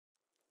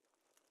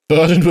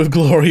Burdened with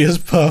glorious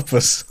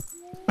purpose.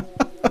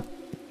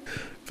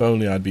 If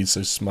only I'd be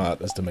so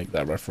smart as to make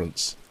that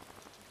reference.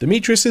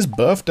 Demetrius's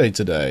birthday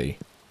today.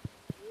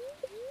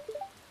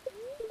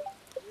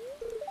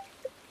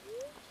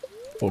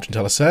 Fortune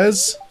teller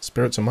says,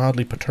 spirits are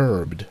mildly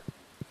perturbed.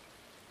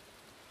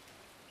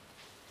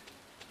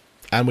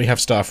 And we have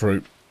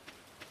starfruit.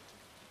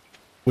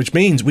 Which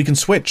means we can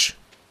switch.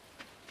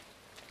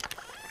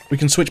 We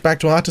can switch back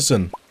to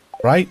artisan,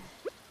 right?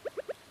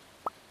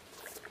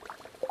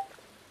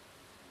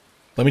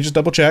 Let me just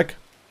double check.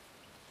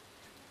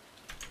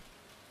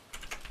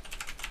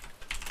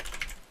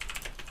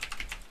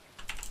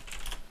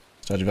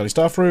 Stardew Valley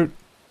starfruit.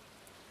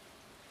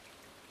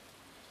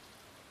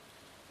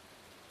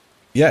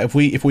 Yeah, if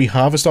we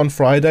harvest on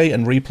Friday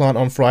and replant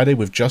on Friday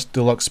with just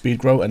deluxe speed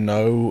grow and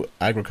no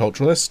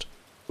agriculturalist,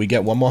 we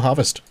get one more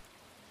harvest.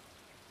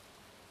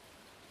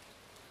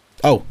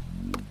 Oh,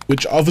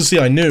 which obviously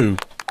I knew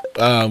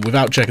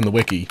without checking the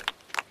wiki.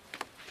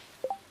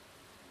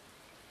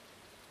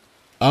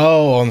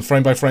 Oh, on the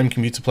frame-by-frame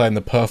computer play in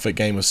the perfect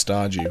game of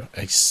Stardew.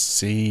 I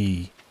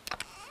see.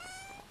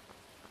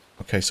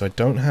 Okay, so I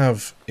don't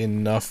have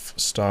enough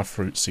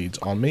starfruit seeds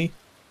on me,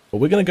 but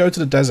we're going to go to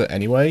the desert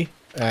anyway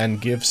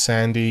and give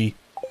Sandy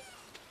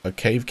a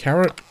cave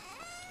carrot.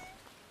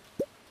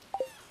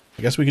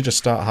 I guess we could just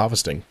start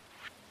harvesting.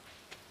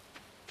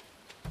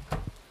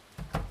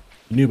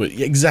 Knew, but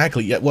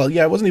exactly. Yeah, well,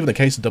 yeah, it wasn't even a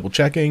case of double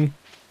checking.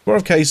 More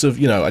of a case of,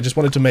 you know, I just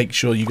wanted to make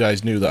sure you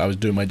guys knew that I was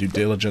doing my due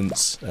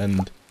diligence,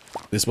 and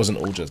this wasn't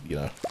all just, you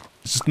know,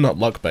 it's just not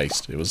luck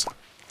based. It was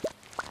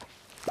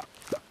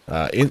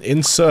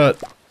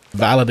insert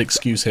valid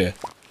excuse here.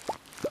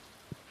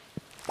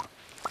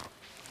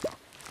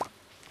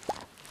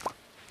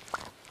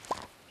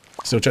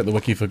 Still check the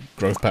wiki for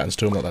growth patterns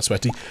too. I'm not that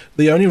sweaty.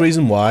 The only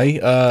reason why,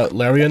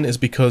 Larian, is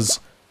because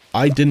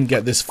I didn't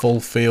get this full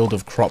field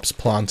of crops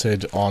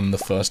planted on the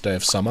first day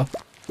of summer.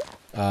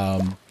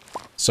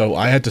 So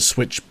I had to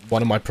switch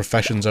one of my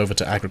professions over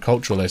to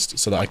agriculturalist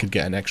so that I could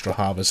get an extra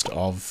harvest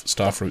of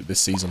starfruit this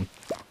season.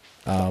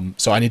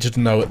 So I needed to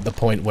know at the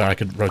point where I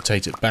could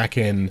rotate it back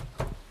in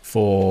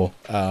for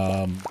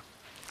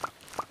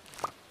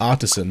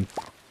artisan,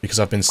 because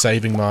I've been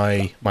saving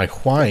my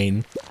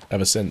wine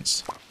ever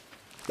since.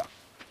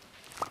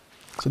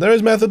 So there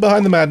is method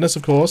behind the madness,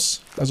 of course,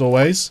 as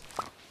always.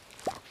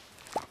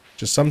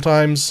 Just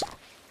sometimes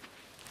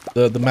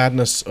the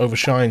madness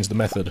overshines the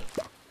method.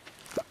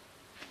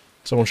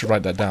 Someone should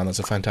write that down. That's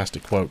a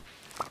fantastic quote.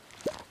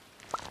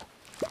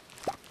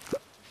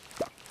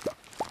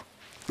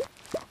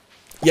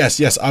 Yes,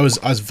 yes, I was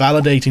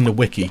validating the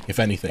wiki, if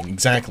anything.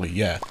 Exactly,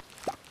 yeah.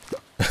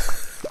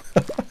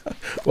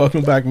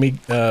 Welcome back,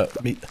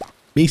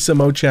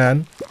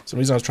 Misamo-chan. For some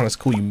reason I was trying to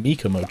call you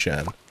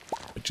Mikamo-chan,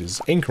 which is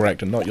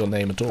incorrect and not your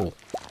name at all.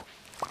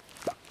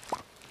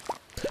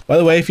 By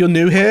the way, if you're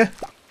new here,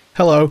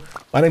 hello,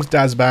 my name's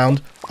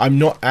DazzaBound. I'm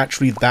not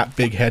actually that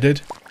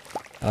big-headed.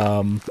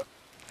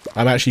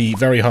 I'm actually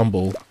very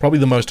humble. Probably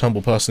the most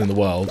humble person in the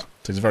world.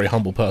 So it's a very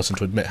humble person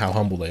to admit how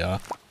humble they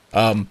are.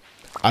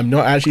 I'm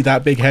not actually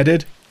that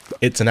big-headed.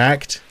 It's an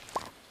act.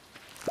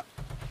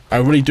 I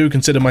really do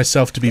consider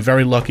myself to be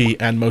very lucky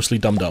and mostly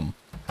dum-dum.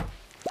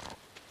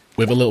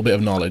 With a little bit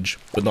of knowledge,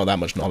 but not that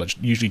much knowledge.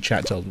 Usually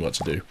chat tells me what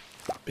to do.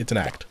 It's an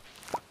act.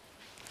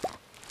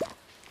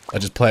 I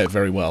just play it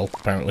very well,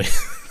 apparently.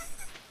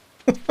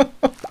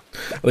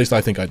 At least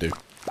I think I do.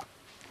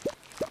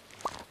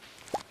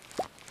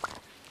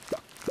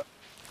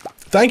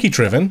 Thank you,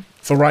 Trivin,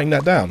 for writing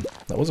that down.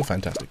 That was a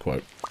fantastic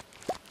quote.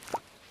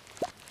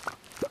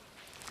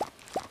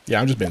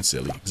 Yeah, I'm just being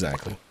silly,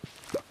 exactly.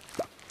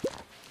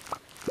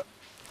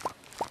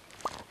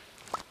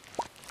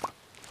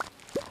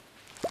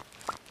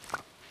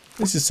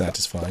 This is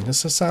satisfying.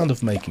 It's the sound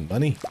of making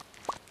money.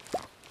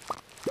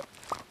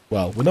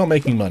 Well, we're not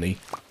making money.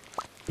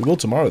 We will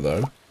tomorrow,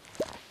 though.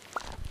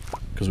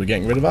 Because we're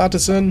getting rid of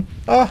artisan.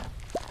 Ah!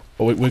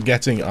 But we're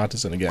getting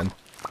artisan again.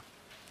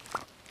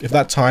 If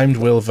that timed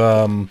with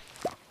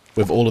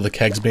all of the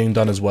kegs being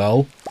done as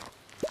well,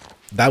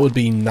 that would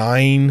be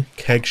 9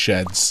 keg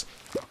sheds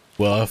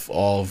worth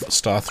of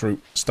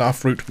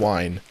starfruit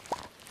wine.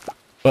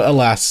 But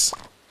alas,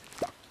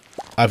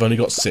 I've only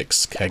got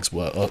 6 sheds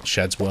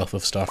worth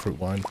of starfruit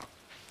wine.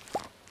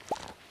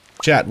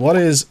 Chat, what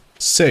is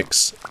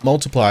 6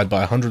 multiplied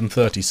by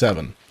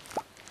 137?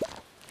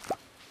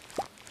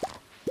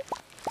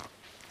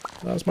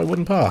 That's my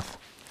wooden path.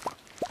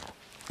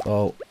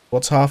 Well,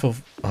 what's half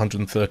of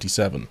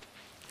 137?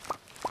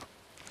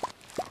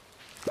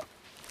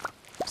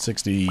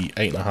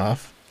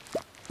 68.5.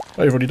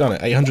 Oh, you've already done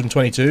it.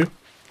 822.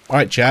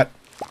 Alright, chat.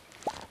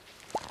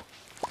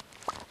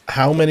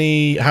 How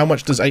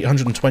much does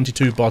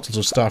 822 bottles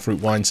of starfruit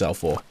wine sell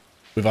for?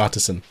 With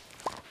artisan.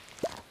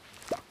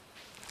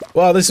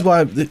 Well, this is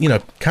why, you know,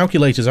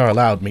 calculators are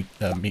allowed,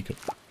 Mika.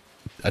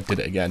 I did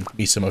it again.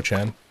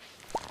 Misamo-chan.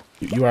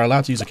 You are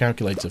allowed to use a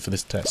calculator for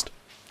this test.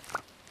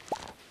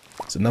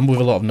 It's a number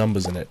with a lot of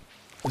numbers in it.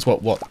 It's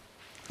what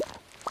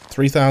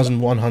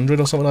 3,100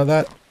 or something like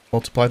that?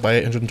 multiplied by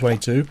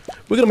 822.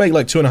 We're going to make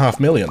like 2.5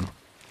 million.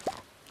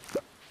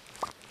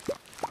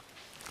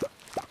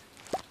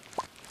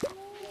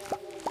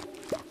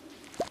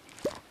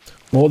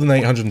 More than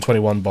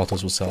 821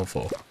 bottles will sell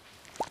for.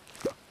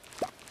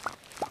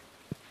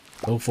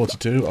 Oh,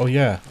 42. Oh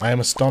yeah, I am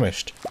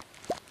astonished.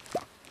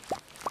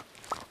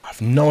 I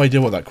have no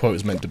idea what that quote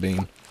is meant to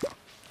mean.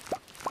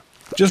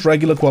 Just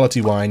regular quality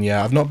wine,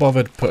 yeah. I've not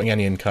bothered putting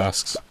any in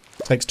casks.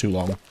 Takes too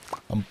long.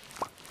 I'm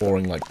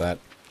boring like that.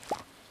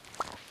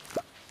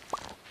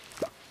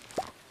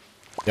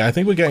 Yeah, I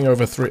think we're getting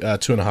over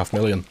 2.5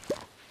 million.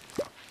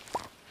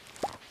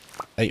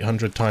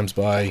 800 times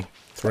by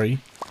 3.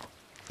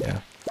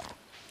 Yeah.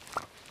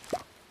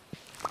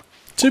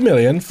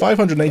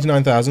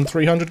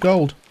 2,589,300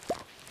 gold.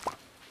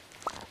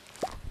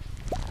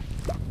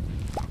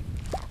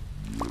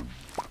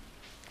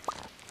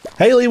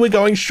 Haley, we're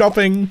going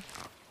shopping!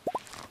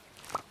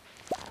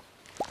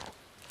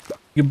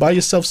 You can buy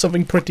yourself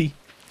something pretty.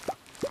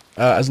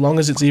 As long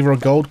as it's either a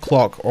gold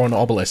clock or an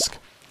obelisk.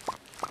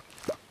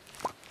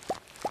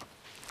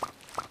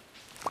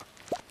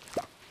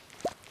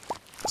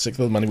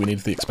 Sixth of the money we need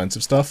for the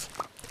expensive stuff.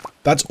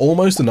 That's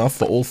almost enough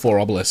for all 4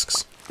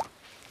 obelisks.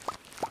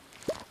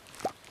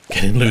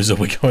 Getting loser,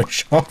 we're going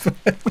shopping.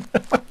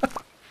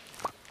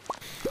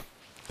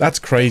 That's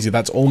crazy.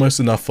 That's almost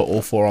enough for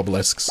all 4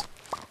 obelisks.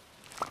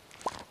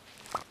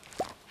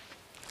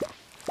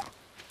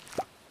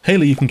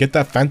 Haley, you can get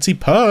that fancy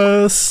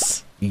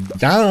purse.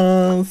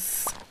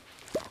 Yes.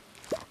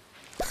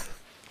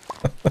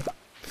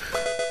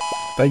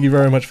 Thank you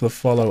very much for the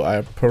follow. I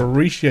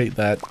appreciate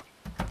that.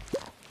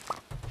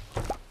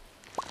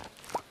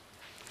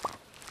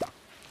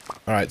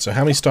 Alright, so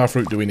how many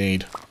starfruit do we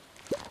need?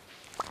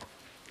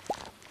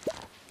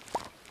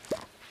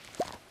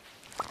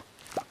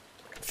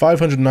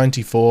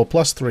 $594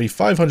 plus 3,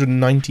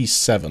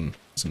 597.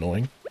 That's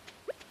annoying.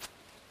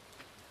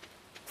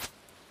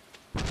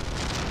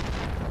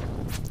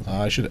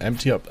 I should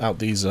empty out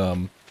these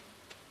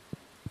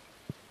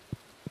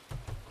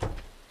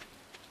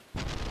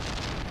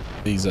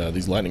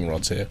lightning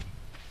rods here.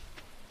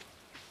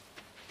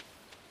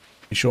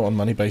 Be short on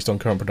money based on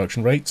current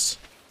production rates.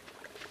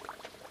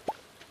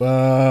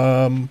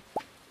 What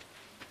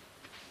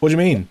do you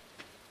mean?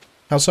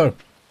 How so?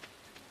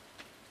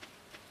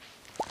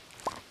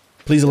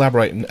 Please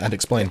elaborate and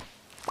explain.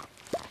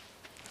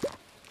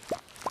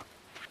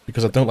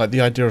 Because I don't like the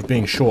idea of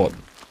being short.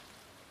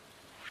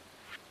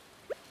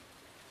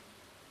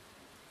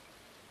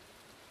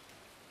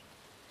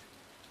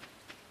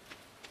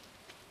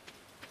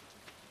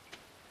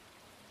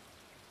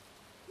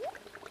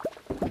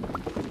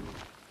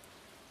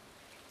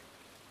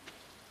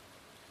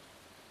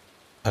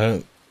 I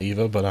don't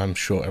either, but I'm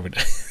short every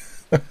day.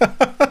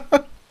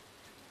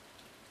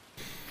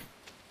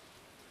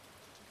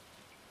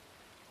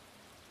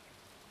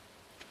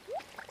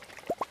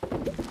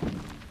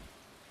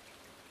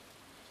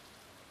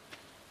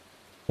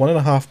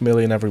 $1.5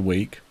 million every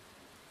week.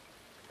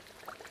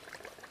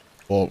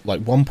 Or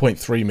like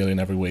 1.3 million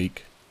every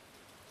week.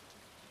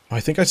 I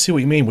think I see what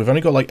you mean. We've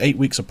only got like 8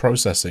 weeks of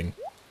processing.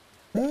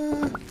 We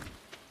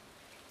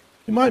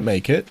might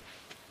make it.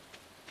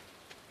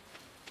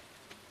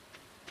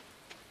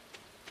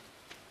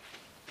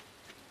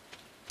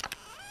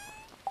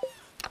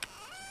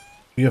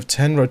 You have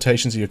 10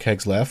 rotations of your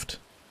kegs left.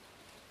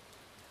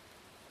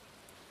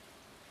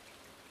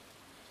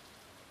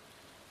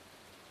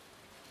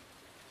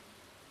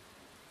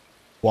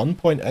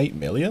 $1.8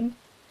 million?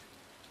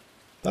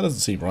 That doesn't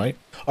seem right.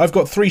 I've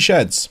got 3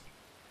 sheds.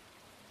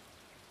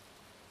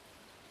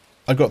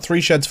 I've got 3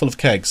 sheds full of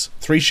kegs.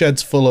 3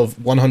 sheds full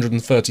of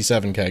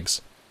 137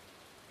 kegs.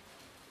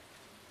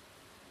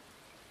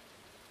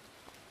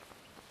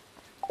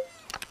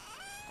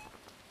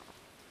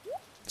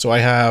 So I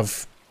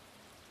have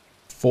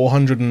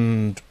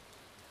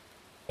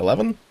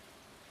 411?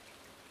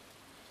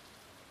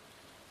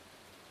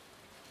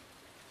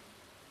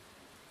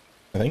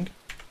 I think.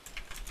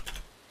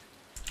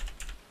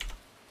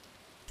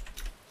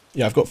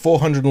 Yeah, I've got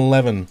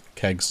 411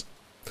 kegs.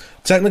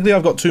 Technically,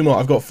 I've got 2 more.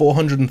 I've got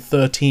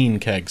 413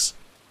 kegs.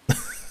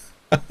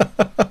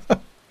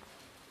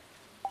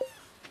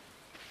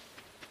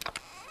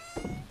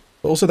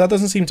 Also, that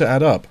doesn't seem to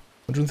add up.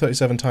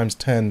 137 times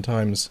 10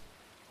 times...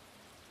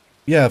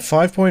 Yeah,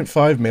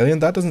 5.5 million.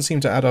 That doesn't seem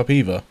to add up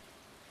either.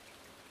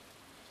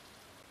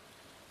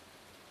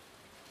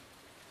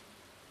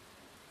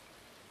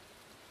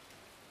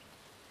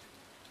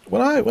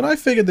 When I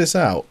figured this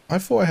out, I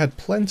thought I had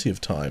plenty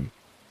of time.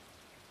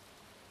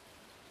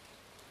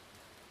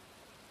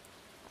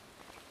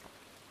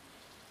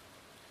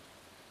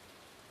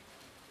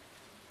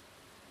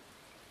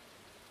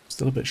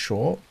 Still a bit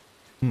short.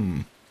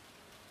 No,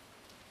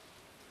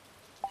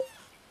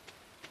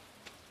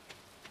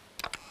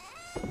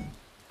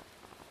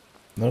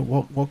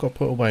 what got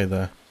put away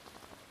there?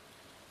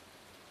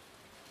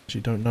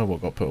 Actually, don't know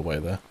what got put away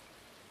there.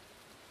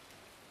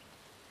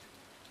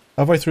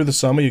 Halfway through the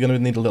summer, you're going to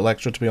need a little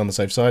extra to be on the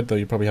safe side, though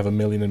you probably have 1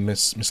 million in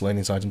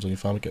miscellaneous items on your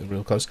farm. It gets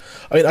real close.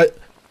 I mean,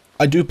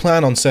 I do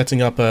plan on setting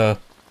up a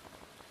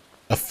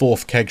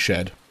fourth keg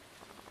shed.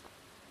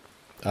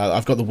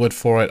 I've got the wood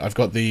for it, I've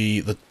got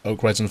the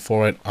oak resin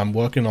for it, I'm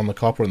working on the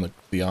copper and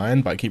the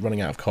iron, but I keep running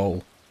out of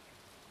coal.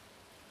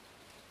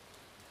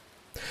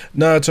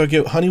 No,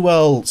 Tokyo,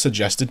 Honeywell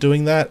suggested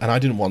doing that, and I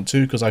didn't want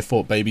to, because I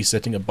thought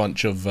babysitting a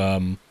bunch of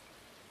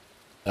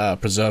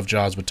preserve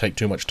jars would take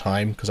too much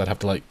time, because I'd have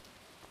to, like,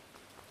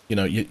 you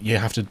know, you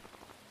have to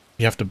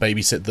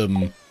babysit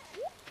them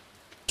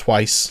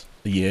twice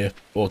a year,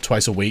 or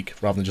twice a week,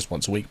 rather than just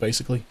once a week,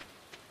 basically.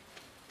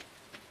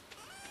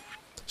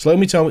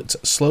 Slowly tell me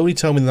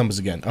the numbers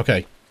again.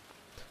 Okay.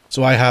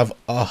 So I have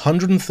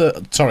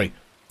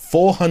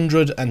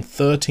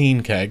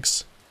 413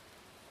 kegs,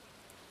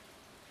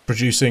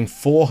 producing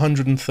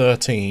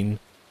 413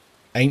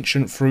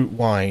 ancient fruit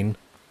wine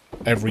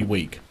every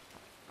week.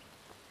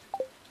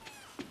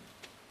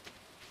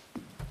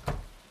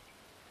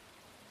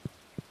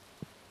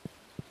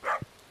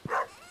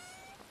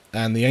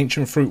 And the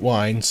ancient fruit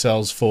wine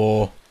sells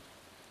for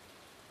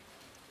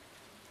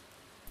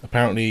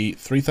apparently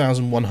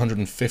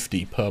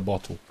 3,150 per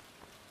bottle.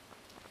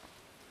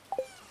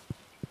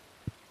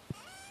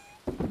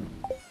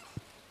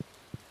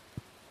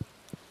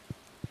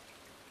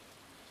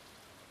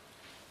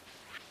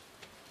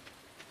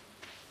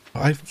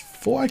 I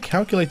thought I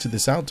calculated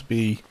this out to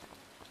be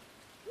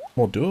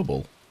more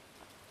doable.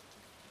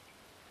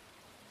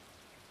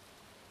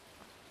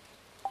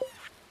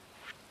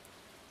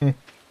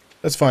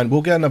 That's fine.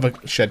 We'll get another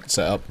shed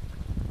set up.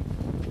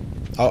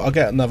 I'll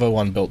get another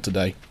one built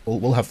today.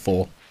 We'll have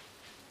 4.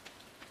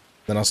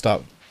 Then I'll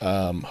start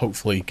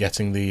hopefully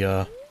getting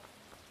the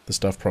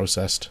stuff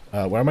processed.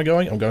 Where am I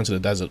going? I'm going to the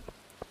desert.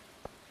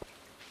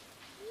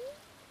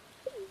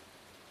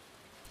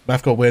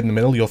 Math got weird in the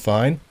middle. You're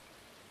fine.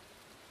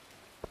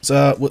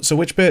 So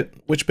which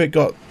bit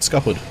got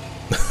scuppered?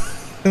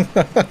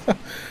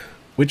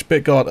 Which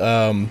bit got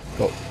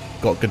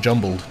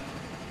gajumbled?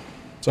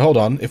 So hold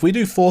on. If we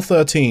do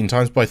 413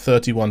 times by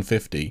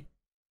 3150.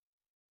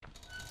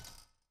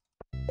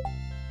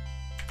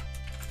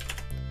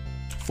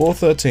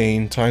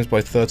 413 times by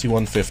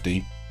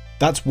 3150.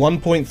 That's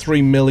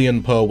 1.3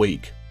 million per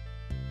week.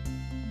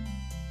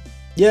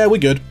 Yeah, we're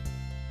good.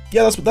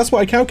 Yeah, that's what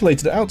I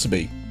calculated it out to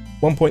be.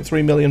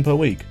 1.3 million per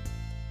week.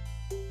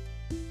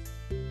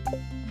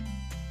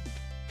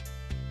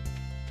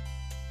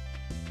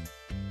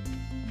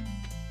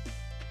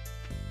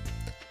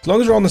 As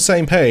long as we're on the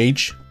same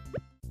page,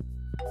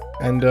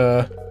 and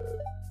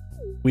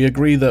we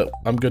agree that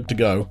I'm good to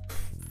go,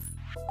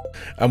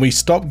 and we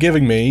stop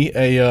giving me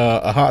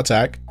a heart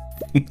attack.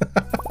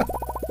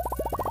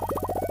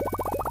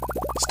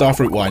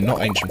 Starfruit wine,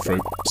 not ancient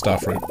fruit.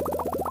 Starfruit.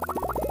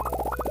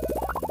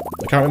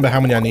 I can't remember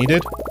how many I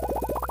needed,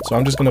 so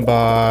I'm just gonna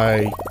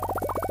buy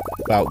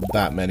about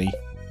that many.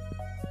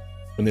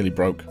 We're nearly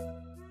broke.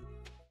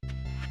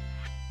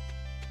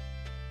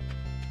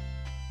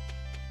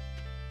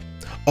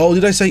 Oh,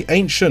 did I say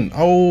ancient?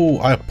 Oh,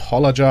 I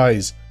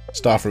apologize.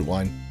 Starfruit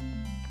wine.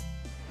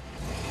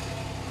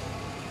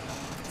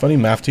 Funny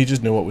math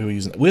teachers knew what we were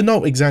using. We're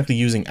not exactly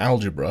using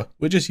algebra.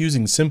 We're just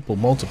using simple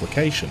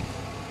multiplication.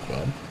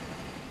 Well,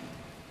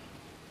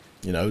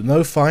 you know,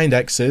 no find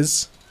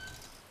x's.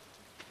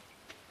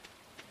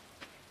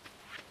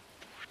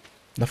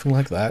 Nothing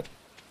like that.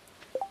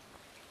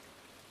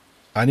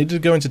 I needed to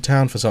go into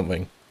town for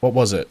something. What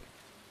was it?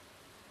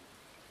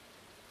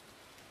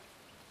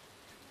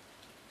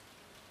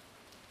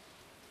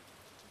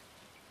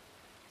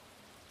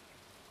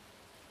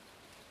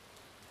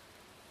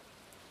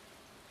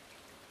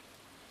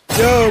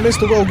 Yo,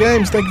 Mr. Will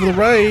Games, thank you for the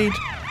raid.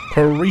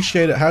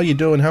 Appreciate it. How you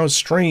doing? How's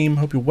stream?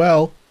 Hope you're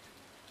well.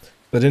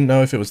 I didn't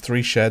know if it was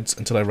 3 sheds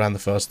until I ran the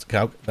first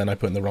calc, then I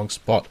put in the wrong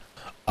spot.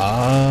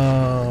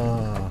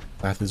 Ah,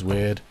 math is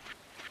weird.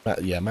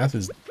 Yeah, math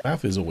is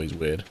always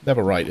weird.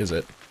 Never right, is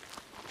it?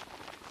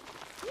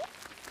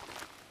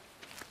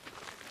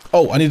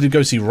 Oh, I needed to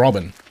go see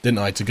Robin, didn't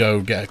I, to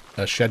go get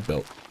a shed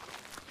built.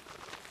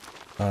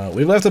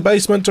 We've left the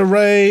basement to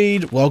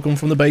raid. Welcome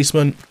from the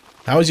basement.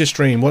 How was your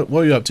stream? What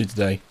were you up to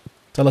today?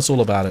 Tell us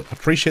all about it. I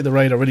appreciate the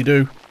raid, I really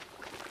do.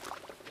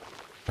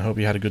 I hope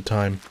you had a good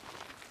time.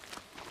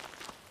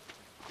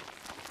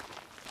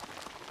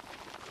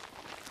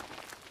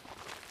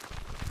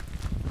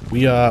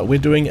 We're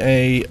doing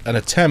an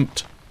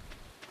attempt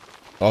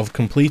of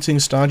completing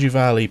Stardew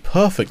Valley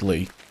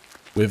perfectly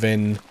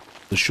within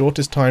the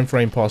shortest time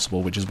frame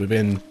possible, which is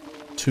within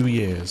 2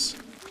 years.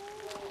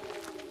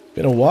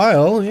 Been a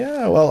while,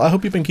 yeah. Well, I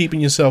hope you've been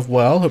keeping yourself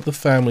well. Hope the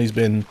family's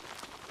been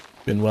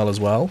well as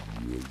well.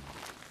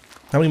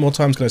 How many more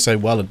times can I say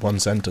well in one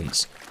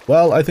sentence?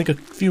 Well, I think a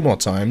few more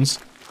times.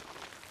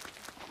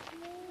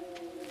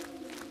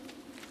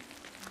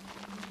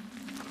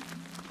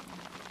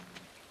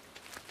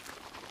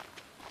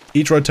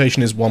 Each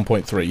rotation is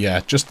 1.3,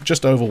 yeah,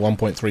 just over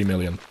 1.3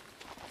 million.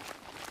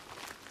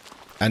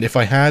 And if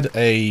I had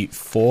a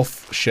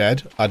 4th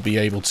shed, I'd be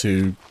able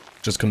to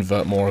just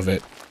convert more of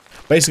it.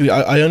 Basically,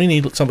 I only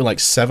need something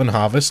like 7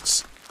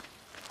 harvests,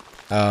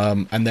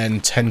 and then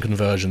 10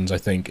 conversions, I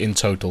think, in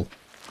total.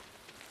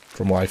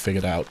 from what I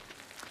figured out.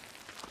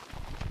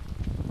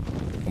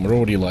 And we're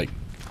already like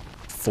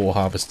 4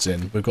 harvests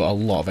in. We've got a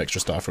lot of extra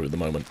starfruit at the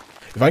moment.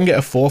 If I can get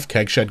a 4th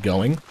keg shed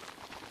going,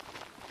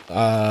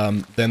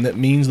 then that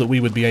means that we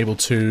would be able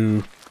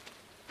to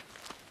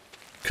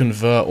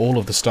convert all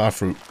of the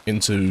starfruit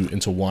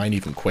into wine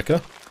even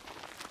quicker,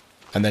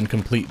 and then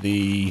complete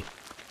the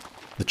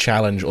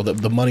challenge, or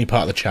the money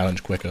part of the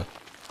challenge quicker.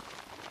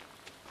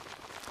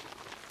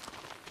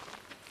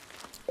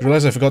 I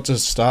realised I forgot to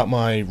start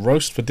my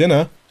roast for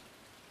dinner.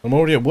 I'm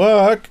already at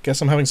work.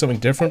 Guess I'm having something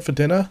different for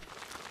dinner.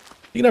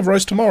 You can have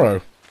roast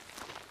tomorrow.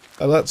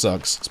 Oh, that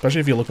sucks.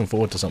 Especially if you're looking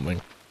forward to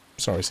something.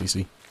 Sorry,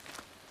 Cece.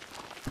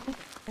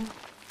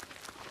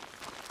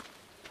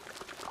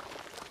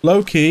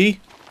 Low-key,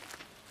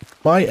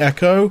 my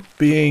echo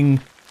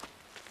being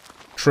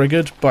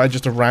triggered by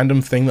just a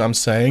random thing that I'm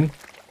saying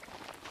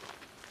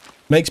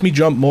makes me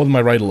jump more than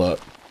my raid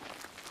alert.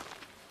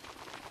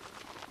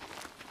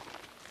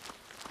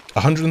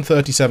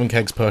 137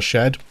 kegs per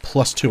shed,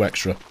 plus 2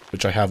 extra,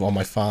 which I have on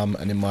my farm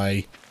and in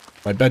my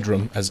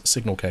bedroom as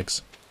signal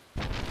kegs.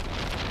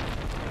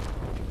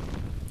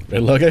 Raid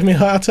alert gave me a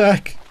heart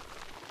attack.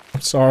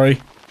 I'm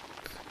sorry.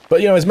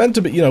 But, you know, it's meant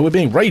to be, you know, we're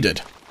being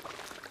raided.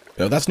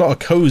 You know, that's not a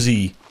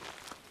cozy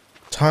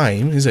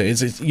time, is it?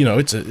 It's you know,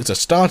 it's a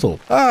startle.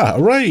 Ah,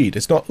 a raid.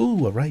 It's not,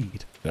 ooh, a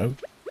raid. You know?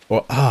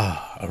 Or,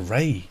 ah, a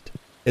raid.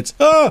 It's,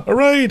 ah, a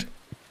raid.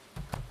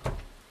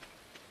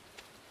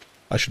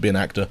 I should be an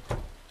actor.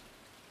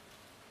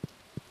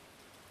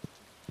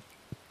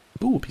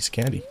 Ooh, a piece of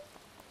candy.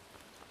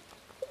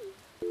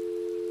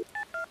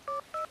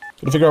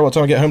 Gotta figure out what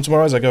time I get home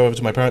tomorrow as I go over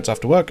to my parents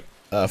after work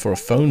for a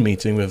phone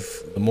meeting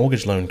with the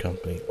mortgage loan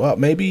company. Well,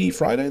 maybe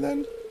Friday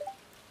then?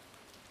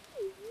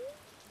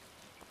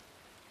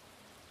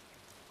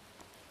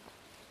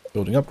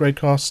 Building upgrade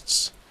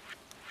costs.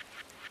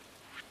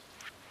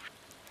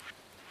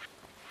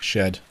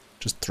 Shed.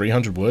 Just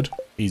 300 wood.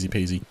 Easy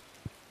peasy.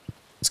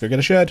 Let's go get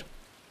a shed.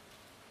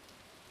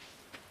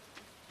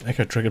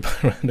 Echo triggered by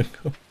a random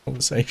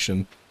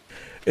conversation.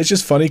 It's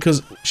just funny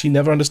because she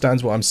never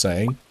understands what I'm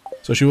saying.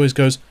 So she always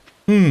goes,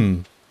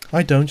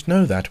 I don't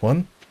know that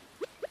one.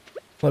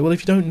 Like, well,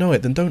 if you don't know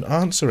it, then don't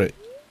answer it,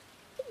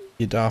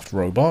 you daft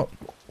robot.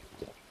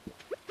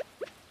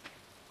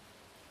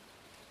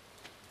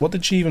 What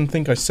did she even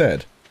think I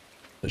said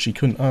that she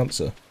couldn't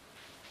answer?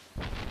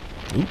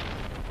 Oop.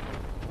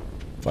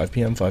 5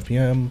 PM, 5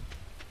 PM.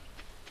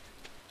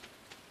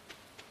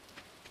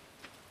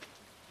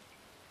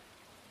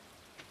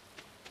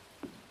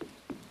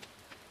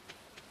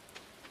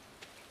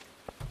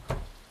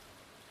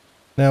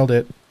 Nailed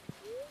it.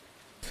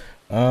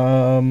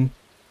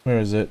 Where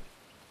is it?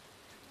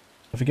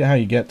 I forget how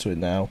you get to it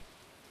now.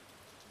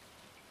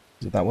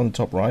 Is it that one, the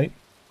top right?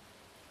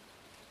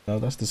 No,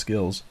 that's the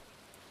skills.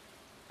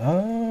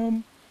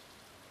 Have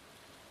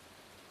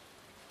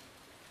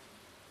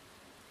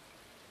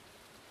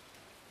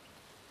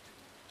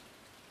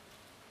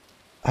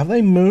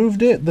they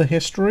moved it? The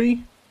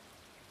history?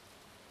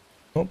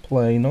 Not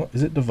play, not...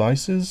 Is it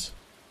devices?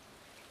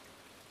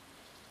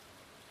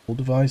 All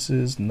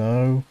devices?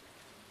 No.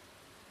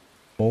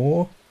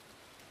 More?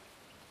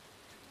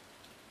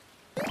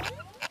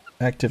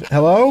 Active...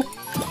 Hello?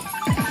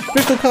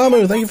 Crystal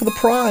Camu, thank you for the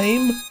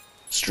prime!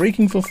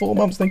 Streaking for 4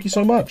 months, thank you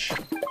so much.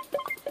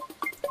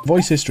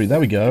 Voice history, there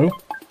we go.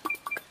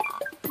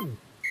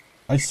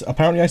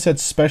 Apparently I said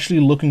specially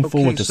looking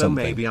forward to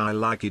something. Maybe I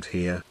like it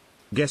here.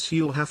 Guess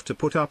you'll have to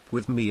put up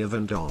with me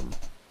and on.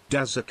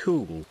 Dazza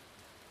cool.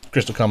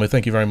 Crystal Camu,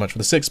 thank you very much for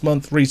the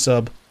 6-month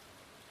resub.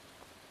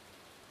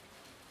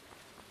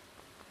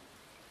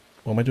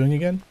 What am I doing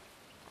again?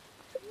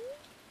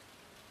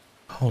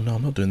 Oh no,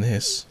 I'm not doing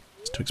this.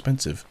 It's too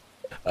expensive.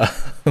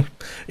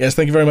 Yes,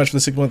 thank you very much for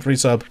the 6-month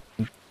resub.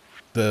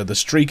 The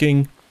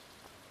streaking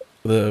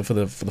for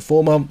the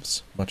 4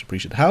 months, much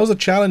appreciated. How's the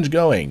challenge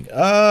going?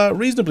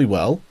 Reasonably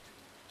well.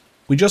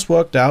 We just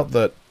worked out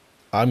that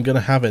I'm gonna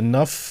have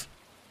enough.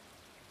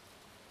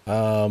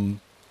 Well,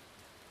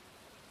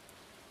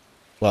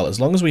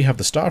 as long as we have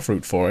the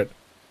starfruit for it,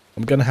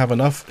 I'm gonna have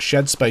enough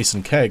shed space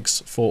and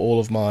kegs for all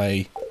of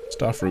my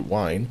starfruit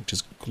wine, which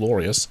is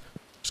glorious.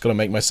 Just gotta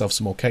make myself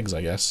some more kegs,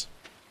 I guess.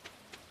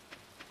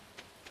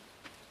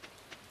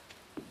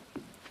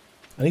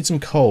 I need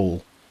some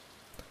coal.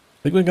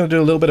 I think we're going to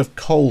do a little bit of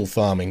coal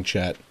farming,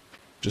 chat.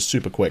 Just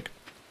super quick.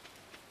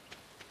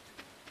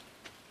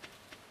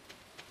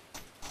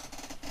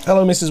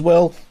 Hello, Mrs.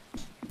 Will.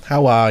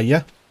 How are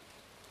ya?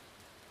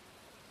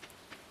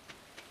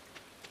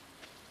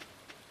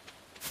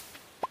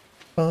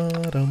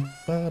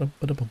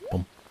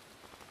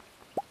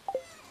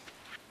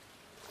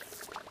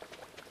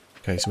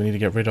 Okay, so we need to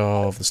get rid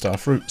of the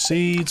starfruit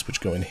seeds, which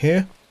go in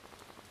here.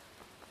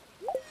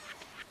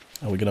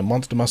 Are we going to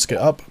monster musket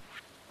up?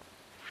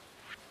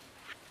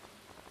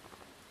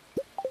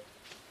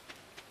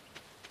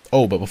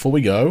 Oh, but before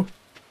we go,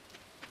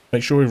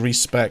 make sure we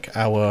respec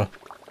our,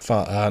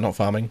 not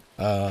farming,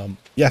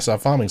 yes, our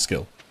farming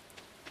skill.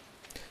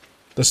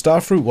 Does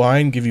starfruit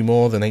wine give you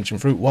more than ancient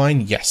fruit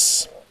wine?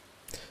 Yes.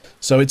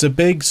 So it's a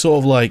big sort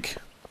of like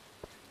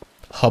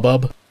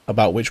hubbub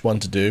about which one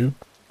to do.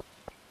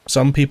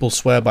 Some people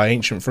swear by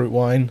ancient fruit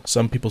wine,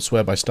 some people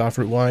swear by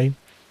starfruit wine.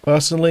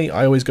 Personally,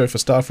 I always go for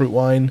starfruit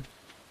wine.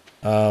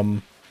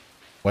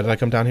 Why did I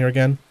come down here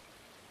again?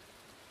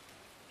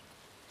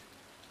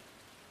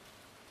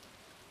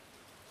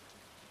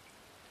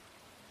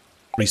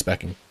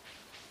 Respecking.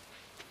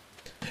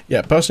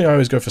 Yeah, personally I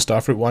always go for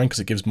starfruit wine because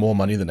it gives more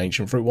money than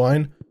ancient fruit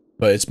wine,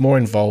 but it's more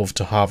involved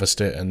to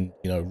harvest it and,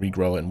 you know,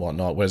 regrow it and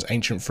whatnot, whereas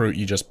ancient fruit,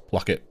 you just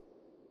pluck it.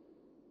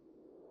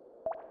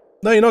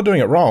 No, you're not doing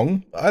it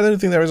wrong. I don't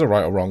think there is a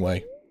right or wrong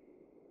way.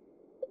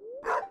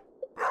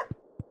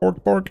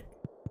 Pork, pork.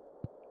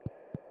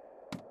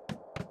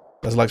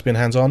 Does it like being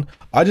hands-on?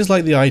 I just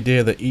like the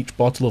idea that each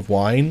bottle of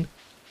wine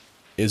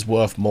is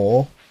worth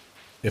more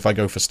if I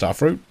go for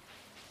starfruit.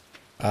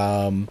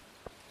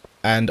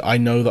 And I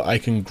know that I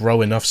can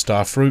grow enough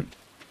starfruit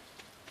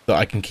that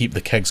I can keep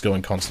the kegs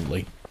going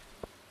constantly.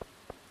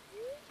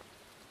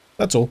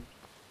 That's all.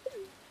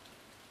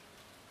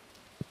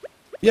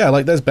 Yeah,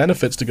 like there's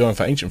benefits to going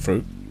for ancient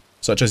fruit,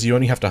 such as you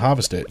only have to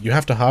harvest it. You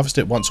have to harvest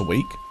it once a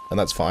week, and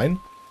that's fine.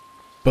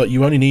 But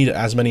you only need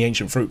as many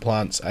ancient fruit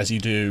plants as you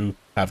do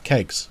have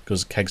kegs,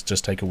 because kegs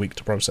just take a week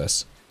to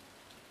process.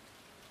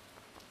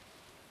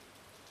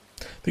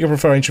 I think I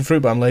prefer ancient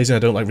fruit, but I'm lazy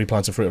and I don't like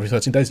replanting fruit every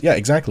 13 days. Yeah,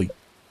 exactly.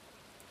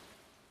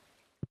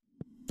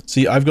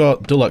 See, I've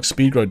got deluxe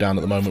speed grow down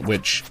at the moment,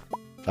 which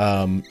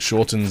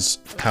shortens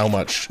how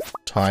much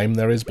time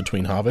there is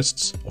between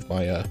harvests of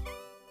my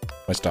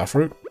my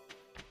starfruit.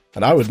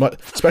 And I would,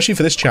 especially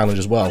for this challenge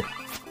as well,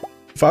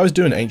 if I was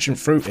doing ancient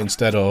fruit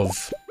instead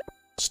of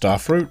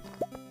starfruit,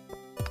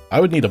 I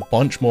would need a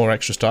bunch more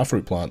extra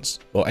starfruit plants,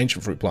 or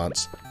ancient fruit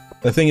plants.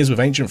 The thing is with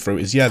ancient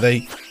fruit is, yeah,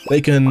 they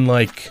can,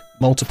 like,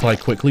 multiply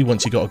quickly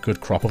once you got a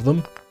good crop of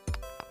them.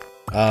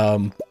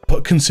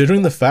 But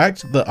considering the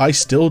fact that I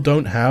still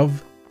don't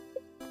have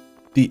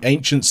the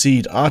ancient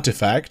seed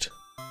artifact,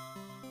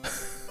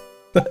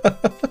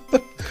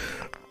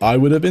 I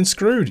would have been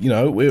screwed. You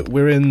know,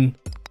 we're in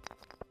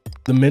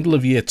the middle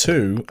of year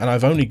 2, and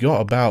I've only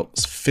got about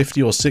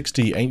 50 or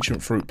 60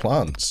 ancient fruit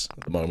plants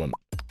at the moment.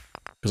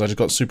 Because I just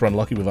got super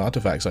unlucky with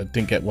artifacts. I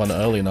didn't get one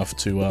early enough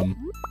to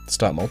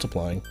start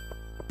multiplying.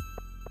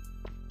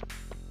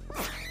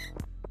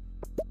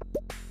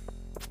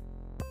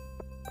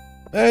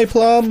 Hey,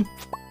 Plum!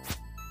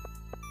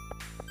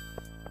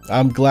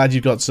 I'm glad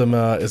you've got some,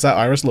 is that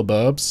Iris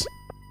LaBurbs?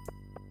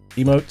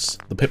 Emotes?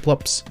 The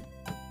Piplups?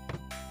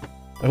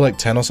 I have like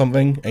 10 or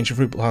something ancient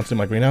fruit plants in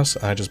my greenhouse,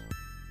 and I just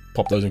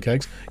pop those in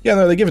kegs. Yeah,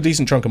 no, they give a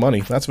decent chunk of money,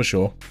 that's for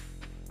sure.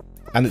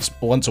 And it's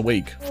once a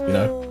week, you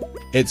know?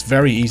 It's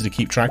very easy to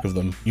keep track of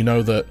them. You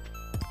know that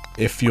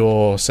if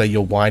your, say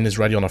your wine is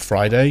ready on a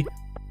Friday,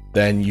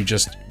 then you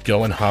just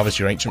go and harvest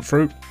your ancient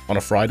fruit on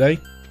a Friday,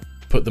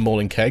 put them all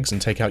in kegs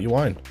and take out your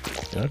wine,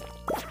 you know?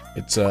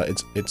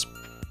 It's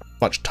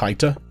much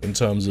tighter in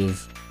terms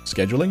of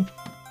scheduling.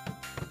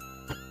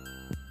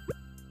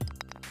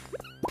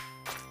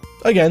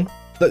 Again,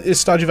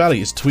 it's Stardew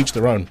Valley, it's to each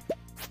their own.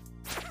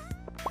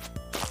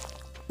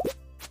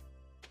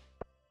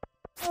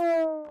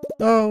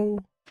 No.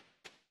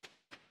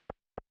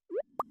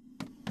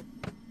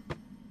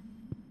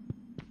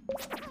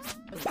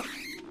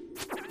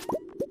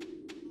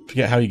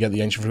 Forget how you get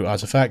the ancient fruit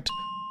artifact.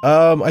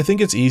 I think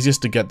it's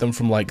easiest to get them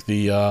from like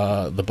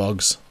the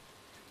bugs.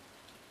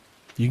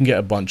 You can get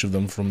a bunch of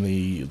them from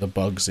the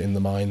bugs in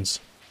the mines.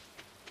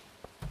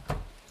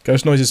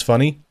 Ghost noise is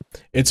funny.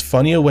 It's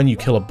funnier when you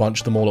kill a bunch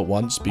of them all at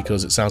once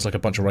because it sounds like a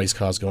bunch of race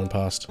cars going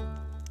past.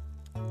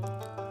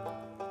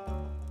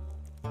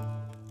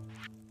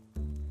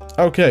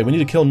 Okay, we need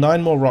to kill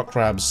 9 more rock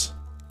crabs,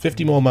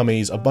 50 more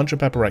mummies, a bunch of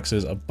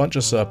pepperexes, a bunch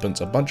of serpents,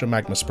 a bunch of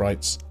magma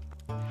sprites,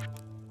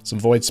 some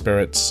void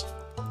spirits.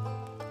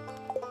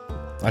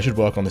 I should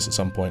work on this at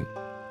some point.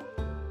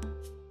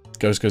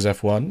 Ghost goes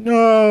F1.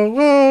 No!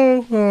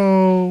 Oh!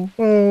 Oh!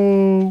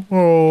 Oh!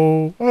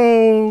 Oh!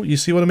 Oh! You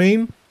see what I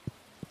mean?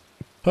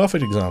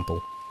 Perfect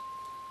example.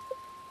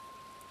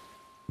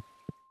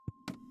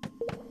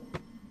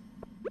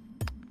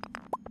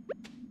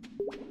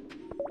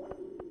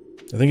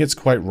 I think it's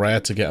quite rare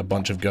to get a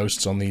bunch of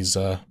ghosts on these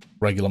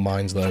regular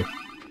mines, though.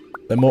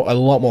 They're a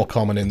lot more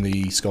common in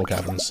the skull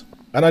caverns.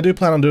 And I do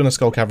plan on doing a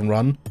skull cavern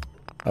run.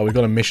 We've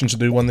got a mission to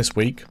do one this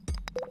week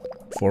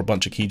for a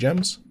bunch of key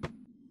gems.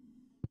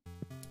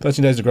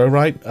 13 days to grow,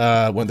 right?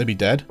 Won't they be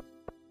dead?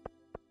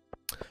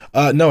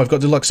 No, I've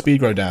got deluxe speed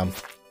grow down.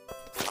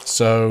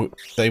 So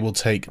they will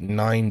take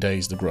 9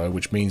 days to grow,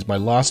 which means my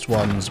last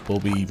ones will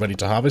be ready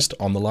to harvest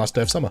on the last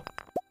day of summer.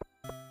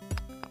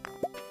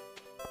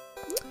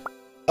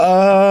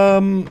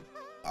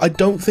 I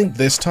don't think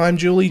this time,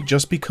 Julie,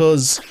 just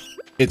because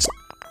it's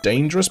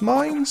dangerous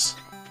mines.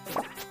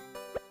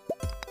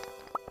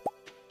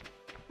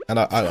 And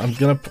I'm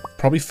gonna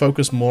probably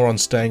focus more on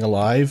staying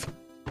alive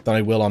than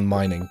I will on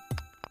mining.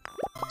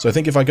 So I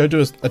think if I go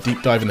do a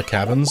deep dive in the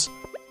caverns,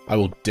 I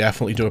will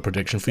definitely do a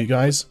prediction for you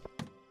guys.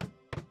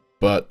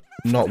 But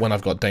not when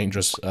I've got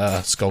dangerous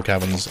skull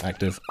caverns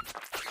active.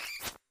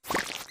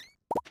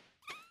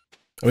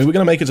 I mean, we're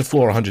going to make it to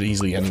floor 100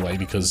 easily anyway,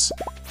 because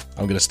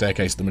I'm going to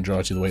staircase the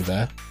majority of the way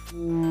there.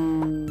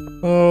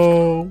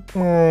 Oh.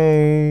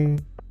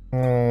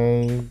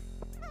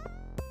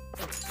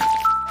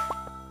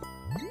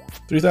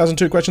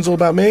 3002 questions all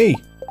about me.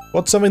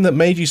 What's something that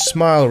made you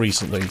smile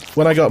recently?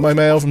 When I got my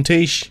mail from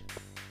Tish.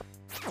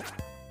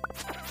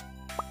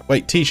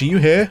 Wait, Tish, are you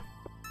here?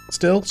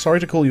 Still?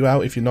 Sorry to call you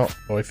out if you're not,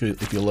 or if you're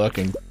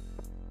lurking.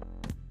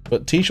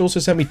 But Tish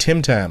also sent me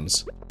Tim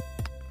Tams.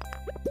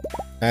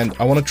 And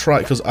I want to try,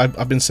 because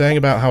I've been saying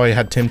about how I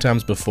had Tim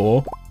Tams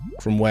before,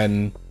 from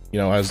when, you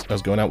know, I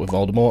was going out with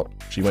Voldemort.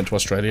 She went to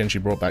Australia and she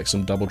brought back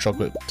some double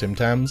chocolate Tim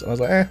Tams. And I was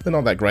like, they're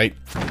not that great.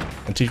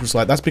 And Tish was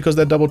like, that's because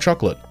they're double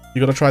chocolate. You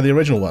gotta try the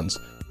original ones.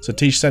 So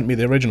Tish sent me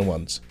the original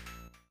ones.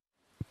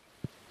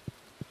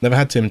 Never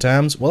had Tim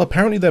Tams? Well,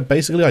 apparently they're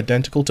basically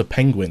identical to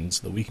penguins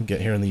that we can get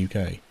here in the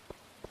UK.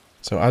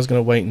 So I was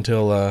gonna wait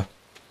until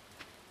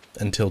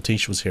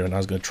Tish was here and I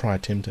was gonna try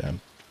Tim Tam,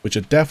 which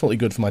are definitely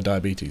good for my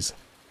diabetes.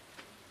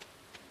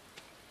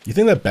 You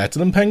think they're better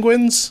than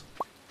penguins?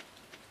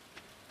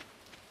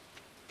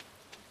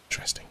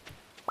 Interesting.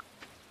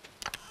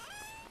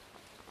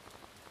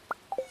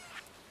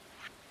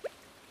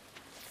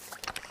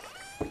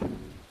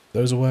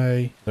 Those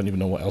away. Don't even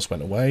know what else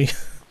went away.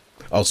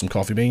 Oh, some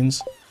coffee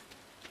beans.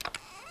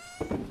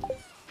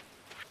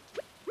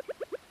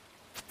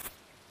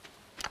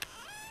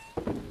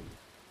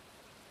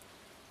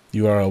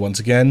 URL once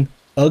again.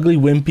 Ugly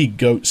wimpy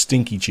goat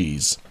stinky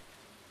cheese.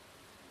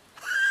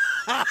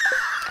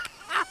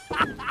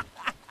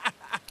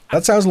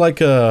 That sounds like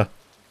a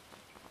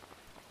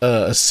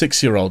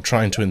 6-year-old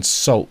trying to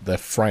insult their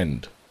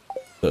friend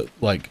that,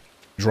 like,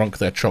 drunk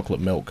their chocolate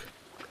milk.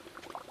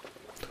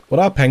 What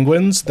are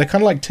penguins? They're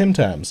kind of like Tim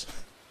Tams.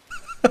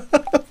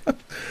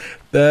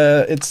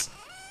 It's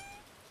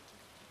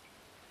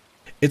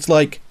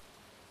like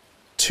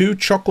 2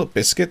 chocolate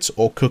biscuits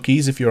or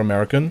cookies if you're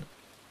American,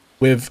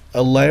 with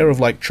a layer of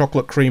like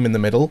chocolate cream in the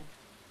middle,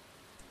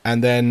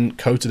 and then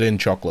coated in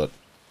chocolate.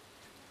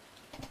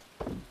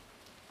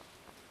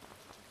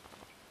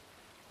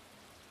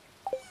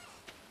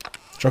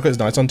 Chocolate is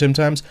nice on Tim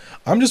Tams.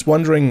 I'm just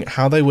wondering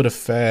how they would have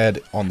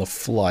fared on the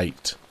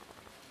flight.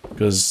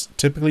 Because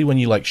typically when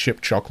you like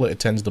ship chocolate, it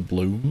tends to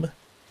bloom.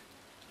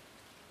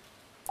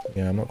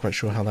 Yeah, I'm not quite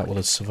sure how that will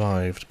have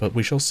survived, but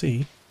we shall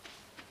see.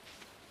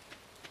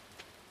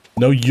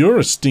 No, you're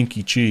a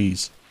stinky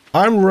cheese.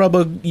 I'm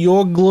rubber,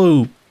 you're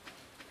glue.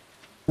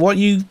 What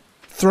you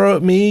throw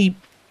at me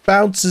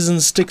bounces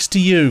and sticks to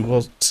you.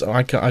 Well, so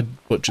I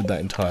butchered that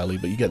entirely,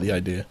 but you get the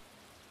idea.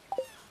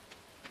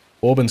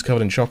 Auburn's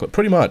covered in chocolate.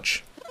 Pretty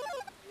much.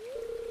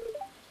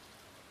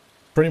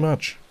 Pretty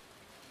much.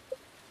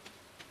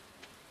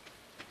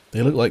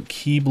 They look like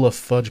Keebler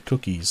fudge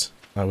cookies.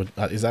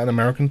 Is that an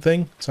American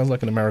thing? Sounds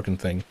like an American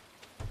thing.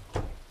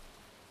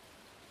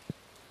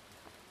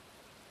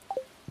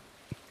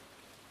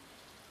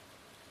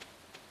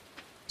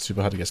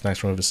 Super hard to get snacks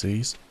from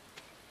overseas.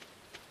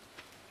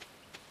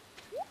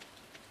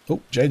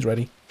 Oh, Jade's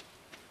ready.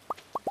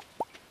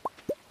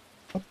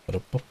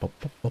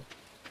 The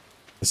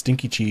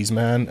Stinky Cheese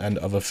Man and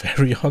other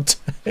fairy odd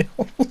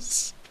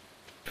tales.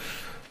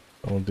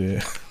 Oh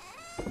dear.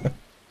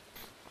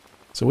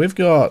 So we've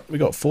got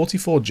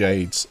 44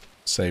 jades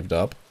saved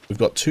up. We've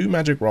got 2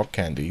 magic rock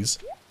candies.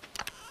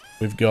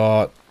 We've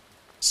got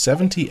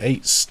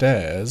 78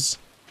 stairs.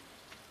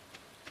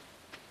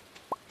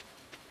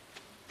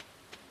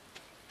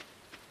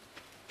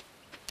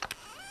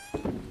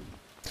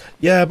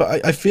 Yeah,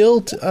 but I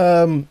feel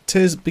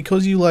Tiz,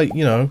 because you like,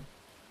 you know,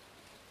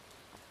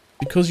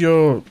 because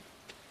you're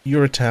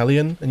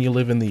Italian and you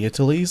live in the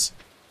Italies,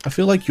 I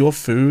feel like your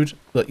food,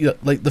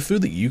 like the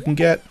food that you can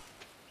get,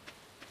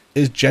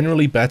 is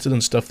generally better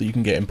than stuff that you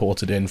can get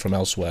imported in from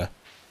elsewhere.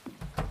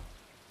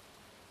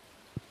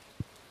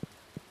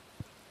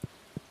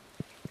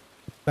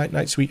 Night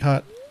night,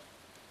 sweetheart.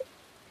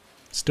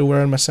 Still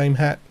wearing my same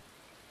hat.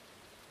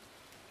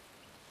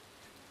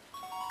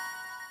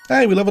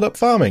 Hey, we leveled up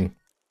farming.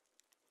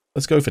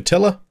 Let's go for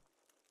tiller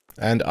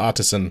and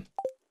artisan.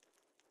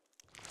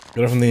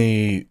 Got it from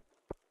the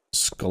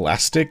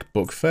Scholastic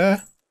Book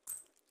Fair.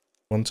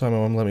 One time my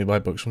mum let me buy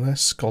books from there.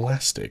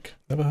 Scholastic.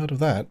 Never heard of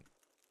that.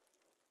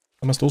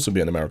 That must also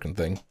be an American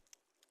thing.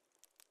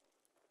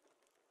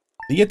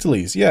 The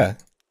Italies, yeah.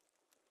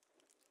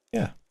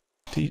 Yeah.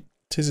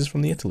 Tiz is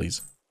from the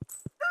Italies.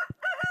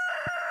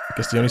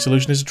 Guess the only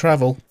solution is to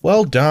travel.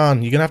 Well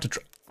done. You're gonna have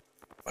to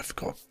I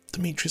forgot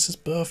Demetrius's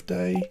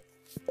birthday.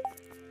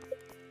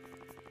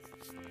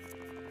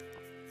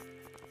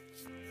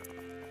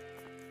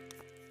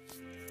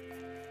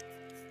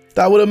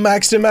 That would have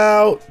maxed him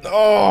out!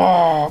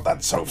 Oh,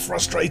 that's so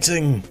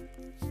frustrating!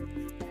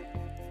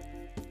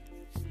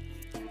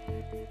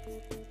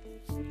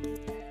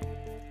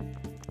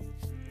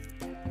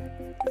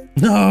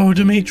 No,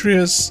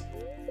 Demetrius!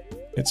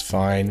 It's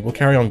fine, we'll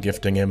carry on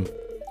gifting him.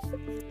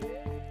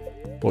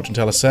 Fortune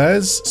teller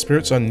says,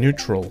 spirits are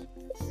neutral.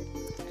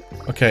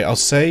 Okay, I'll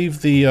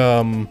save the,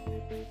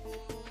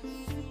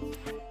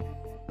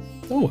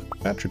 Oh,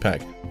 battery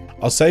pack.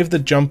 I'll save the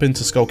jump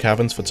into Skull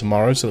Caverns for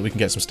tomorrow so that we can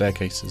get some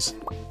staircases.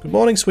 Good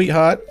morning,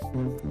 sweetheart.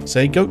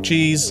 Say goat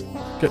cheese.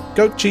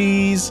 Goat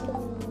cheese.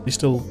 She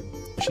still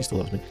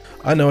loves me.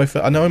 I know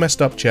I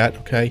messed up, chat,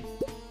 okay?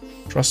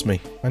 Trust me.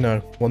 I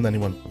know. More than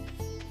anyone.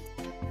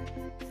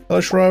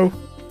 Hello, Shro.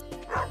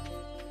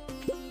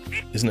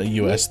 Isn't it a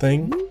US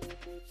thing?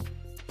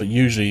 But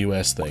usually a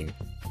US thing.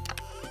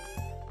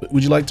 But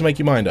would you like to make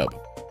your mind up?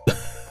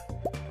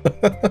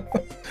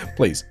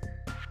 Please.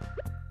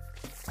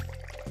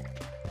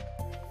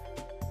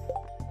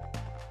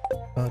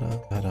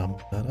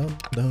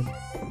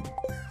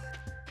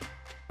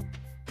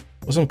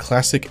 What's some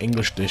classic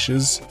English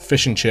dishes?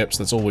 Fish and chips,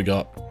 that's all we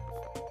got.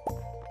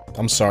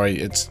 I'm sorry,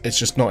 it's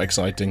just not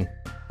exciting.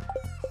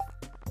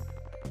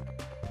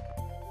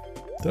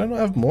 Did I not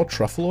have more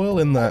truffle oil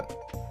in that?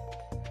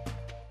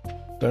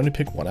 Did I only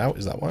pick one out?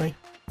 Is that why?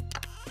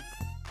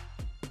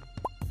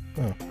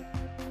 Oh.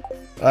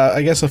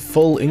 I guess a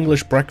full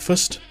English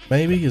breakfast,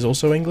 maybe, is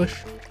also English.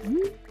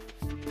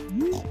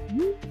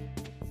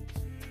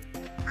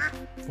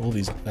 All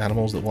these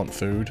animals that want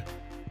food.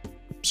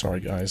 Sorry,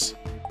 guys.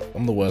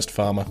 I'm the worst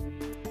farmer.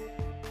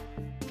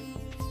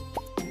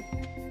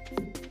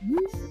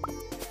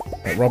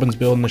 Right, Robin's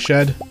building a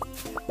shed.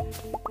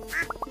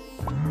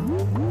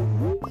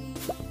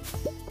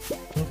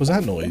 What was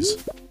that noise?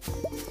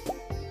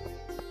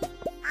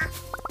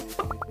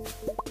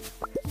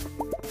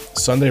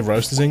 Sunday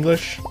roast is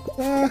English?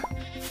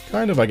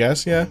 Kind of, I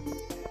guess, yeah.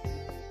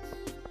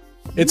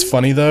 It's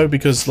funny though,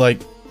 because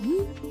like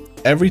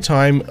every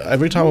time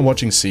I'm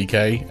watching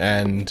CK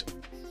and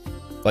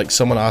like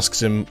someone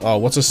asks him, "Oh,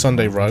 what's a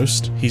Sunday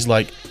roast?" He's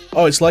like,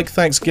 "Oh, it's like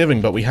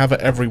Thanksgiving, but we have it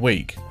every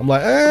week." I'm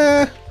like,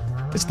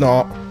 it's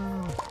not.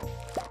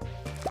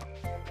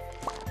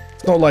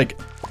 It's not like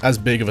as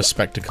big of a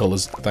spectacle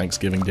as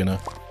Thanksgiving dinner,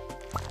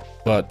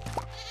 but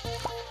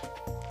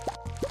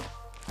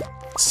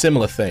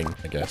similar thing,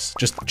 I guess.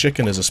 Just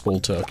chicken is a small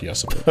turkey, I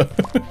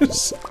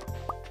suppose.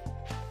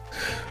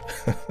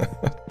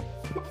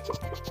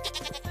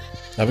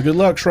 Have a good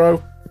luck,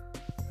 Shro.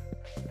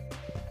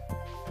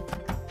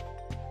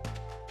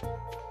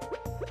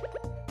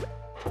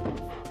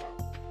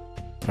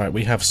 Alright,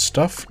 we have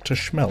stuff to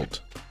schmelt.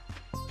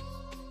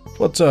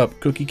 What's up,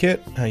 Cookie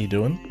Kit? How you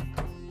doing?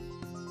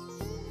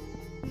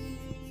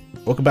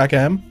 Welcome back,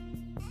 Am.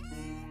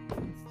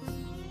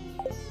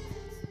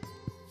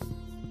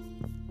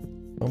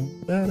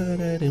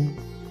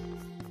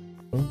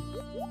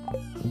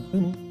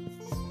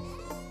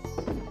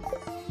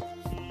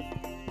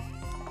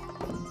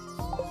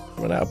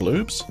 Run out of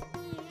bloobs?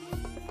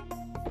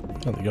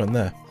 Oh, they go in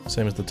there.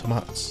 Same as the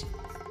tomatoes.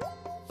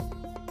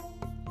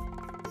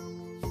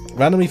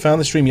 Randomly found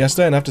the stream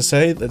yesterday and I have to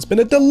say, it's been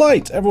a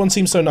delight! Everyone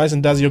seems so nice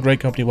and Dazzy, you're great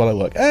company while I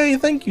work. Hey,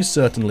 thank you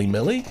certainly,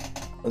 Millie.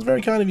 That's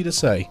very kind of you to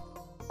say.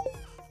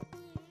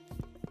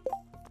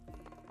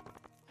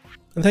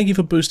 And thank you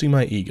for boosting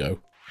my ego.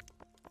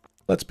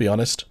 Let's be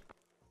honest.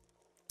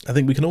 I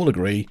think we can all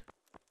agree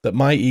that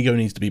my ego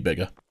needs to be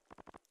bigger.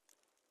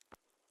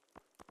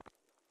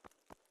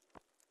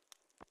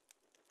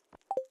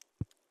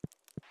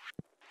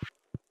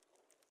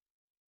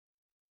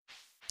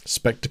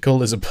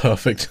 Spectacle is a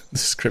perfect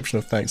description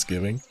of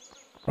Thanksgiving.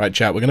 Right,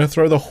 chat, we're going to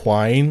throw the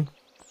wine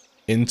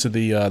into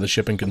the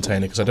shipping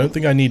container, because I don't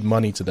think I need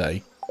money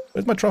today.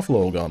 Where's my truffle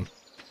oil gone?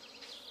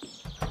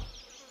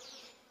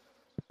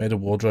 Made a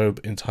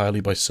wardrobe entirely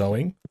by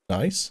sewing.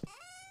 Nice.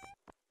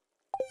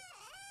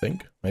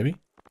 Think, maybe.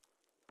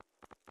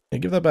 Yeah,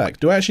 give that back.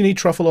 Do I actually need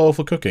truffle oil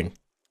for cooking?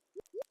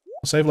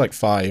 I'll save like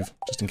 5,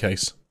 just in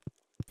case.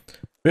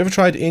 Have you ever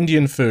tried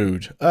Indian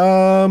food?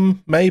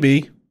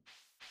 Maybe.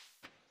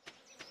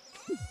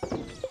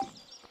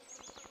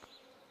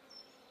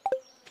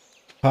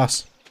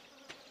 Pass.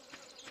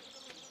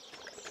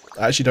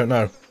 I actually don't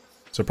know.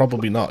 So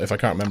probably not, if I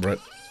can't remember it.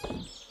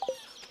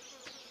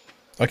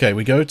 Okay,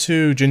 we go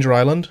to Ginger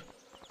Island.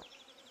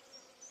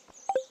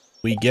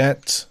 We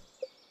get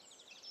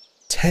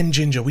 10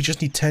 ginger. We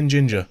just need 10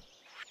 ginger.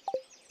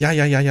 Yeah.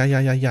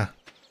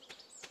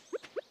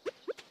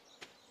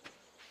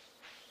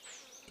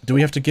 Do we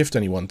have to gift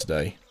anyone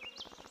today?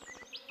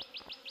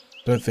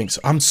 Don't think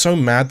so. I'm so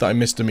mad that I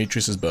missed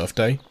Demetrius's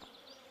birthday.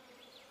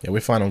 Yeah,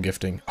 we're fine on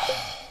gifting.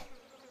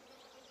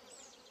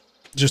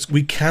 Just,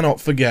 we cannot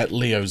forget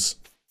Leo's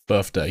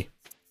birthday.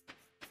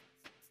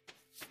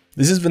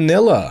 This is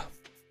vanilla.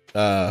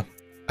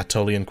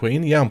 Atolian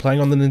Queen. Yeah, I'm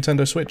playing on the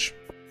Nintendo Switch.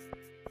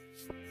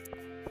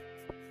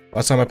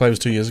 Last time I played was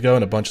 2 years ago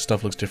and a bunch of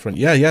stuff looks different.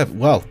 Yeah,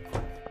 well,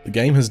 the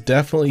game has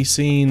definitely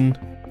seen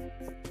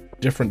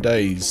different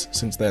days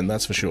since then,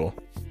 that's for sure.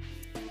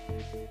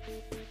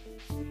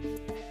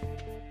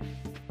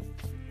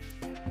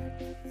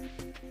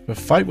 A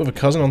fight with a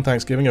cousin on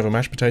Thanksgiving over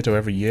mashed potato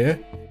every year.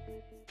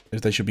 If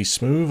they should be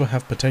smooth or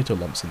have potato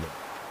lumps in them.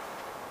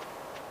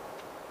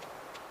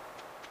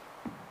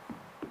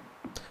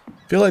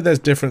 I feel like there's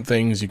different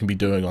things you can be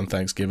doing on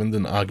Thanksgiving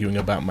than arguing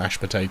about mashed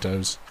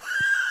potatoes.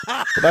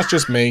 But that's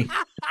just me.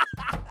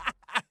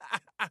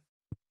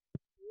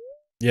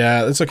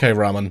 Yeah, it's okay,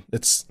 Ramen.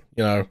 It's,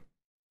 you know,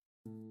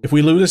 If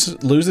we lose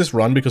this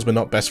run because we're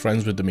not best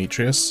friends with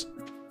Demetrius,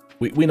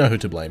 we know who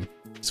to blame.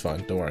 It's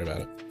fine, don't worry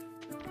about it.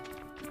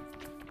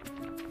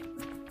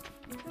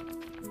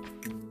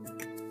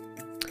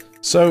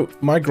 So,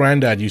 my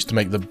granddad used to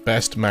make the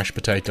best mashed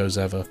potatoes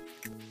ever.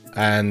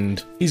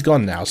 And he's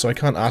gone now, so I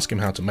can't ask him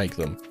how to make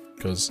them.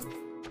 Because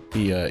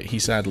he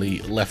sadly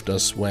left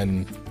us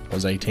when I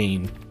was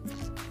 18.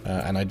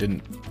 And I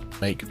didn't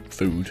make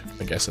food,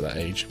 I guess, at that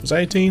age. Was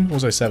I 18 or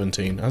was I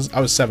 17? I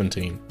was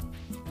 17.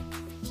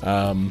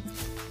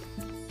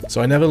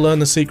 So I never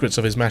learned the secrets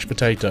of his mashed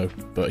potato,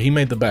 but he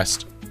made the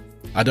best.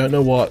 I don't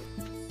know what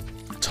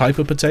type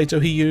of potato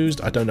he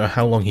used, I don't know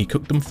how long he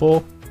cooked them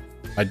for,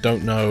 I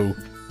don't know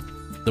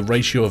the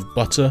ratio of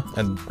butter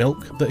and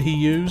milk that he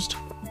used,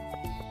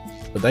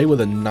 but they were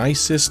the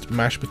nicest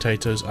mashed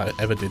potatoes I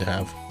ever did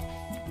have.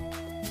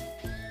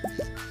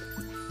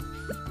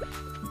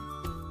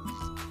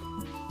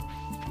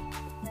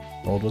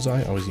 How old was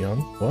I? I was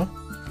young. What?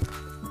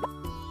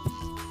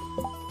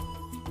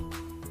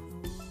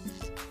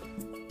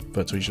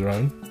 But to each their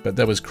own. But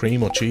there was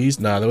cream or cheese?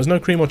 Nah, there was no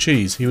cream or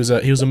cheese. He was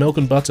a milk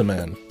and butter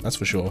man, that's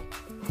for sure.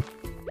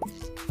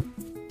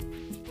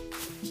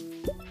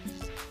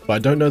 But I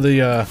don't know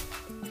the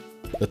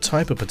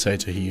type of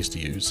potato he used to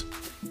use.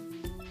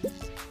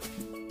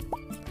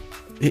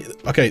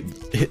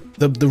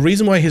 The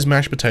reason why his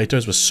mashed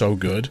potatoes were so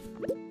good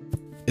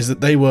is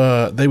that they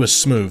were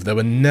smooth. There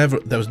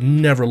was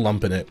never a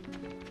lump in it.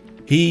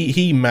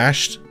 He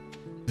mashed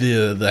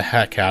the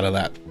heck out of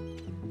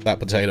that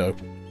potato.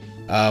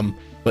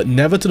 But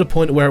never to the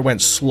point where it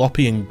went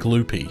sloppy and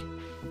gloopy.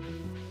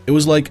 It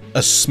was like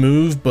a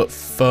smooth but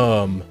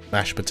firm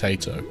mashed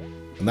potato,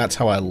 and that's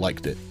how I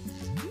liked it.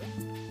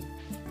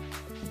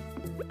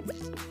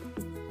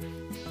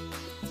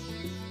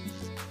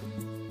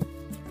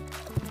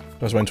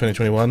 That's when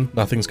 2021,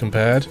 nothing's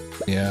compared.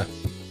 Yeah.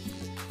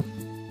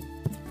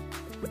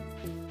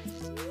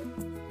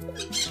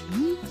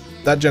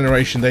 That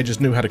generation, they just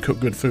knew how to cook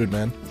good food,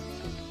 man.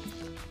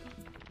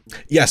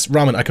 Yes,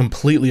 ramen, I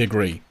completely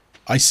agree.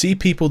 I see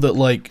people that,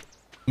 like,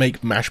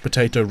 make mashed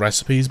potato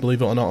recipes,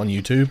 believe it or not, on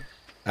YouTube.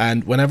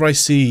 And whenever I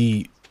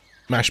see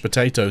mashed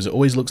potatoes, it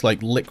always looks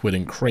like liquid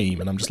and cream.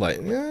 And I'm just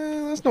like,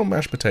 that's not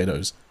mashed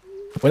potatoes.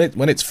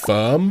 When it's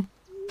firm,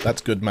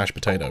 that's good mashed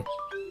potato.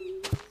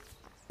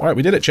 Alright,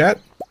 we did it,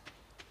 chat.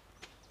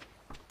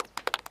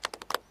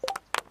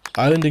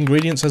 Island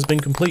ingredients has been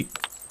complete.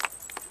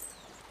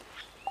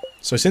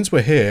 So since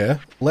we're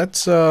here,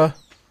 let's go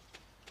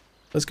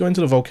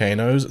into the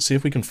volcanoes, see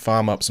if we can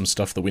farm up some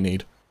stuff that we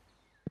need.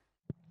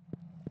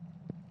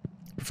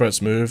 Prefer it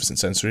smooth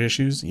since sensory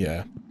issues?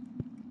 Yeah.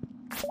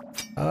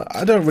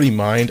 I don't really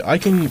mind. I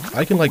can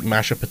like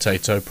mash a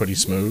potato pretty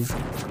smooth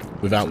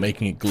without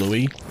making it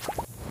gluey,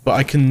 but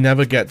I can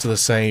never get to the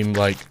same,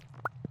 like,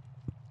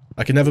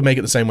 I can never make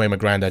it the same way my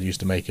granddad used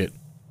to make it.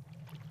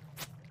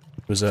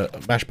 He was a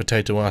mashed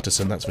potato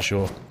artisan, that's for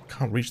sure.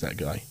 Can't reach that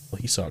guy. Well,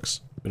 he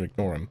sucks. I'm gonna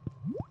ignore him.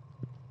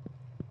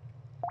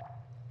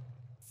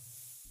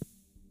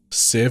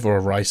 Sieve or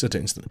a ricer to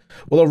instant.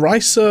 Well, a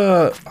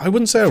ricer, I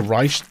wouldn't say a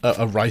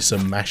ricer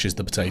mashes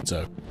the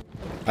potato.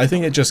 I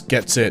think it just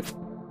gets it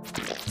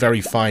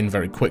very fine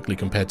very quickly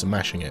compared to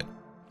mashing it.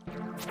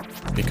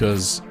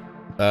 Because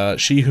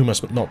she who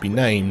must not be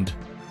named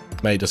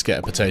made us get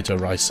a potato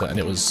ricer and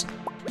it was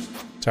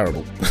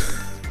terrible.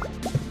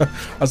 I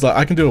was like,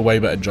 I can do a way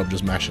better job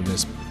just mashing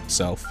this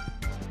myself.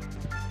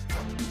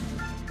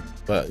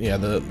 But yeah,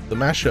 the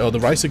masher, or the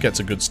ricer gets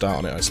a good start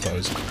on it, I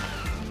suppose.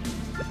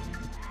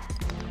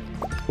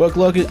 Work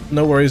luck,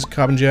 no worries,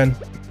 Carbon Gen.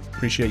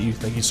 Appreciate you,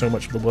 thank you so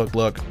much for the work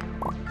luck.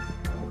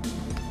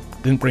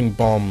 Didn't bring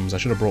bombs, I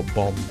should have brought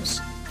bombs.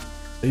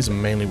 These are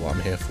mainly what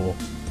I'm here for.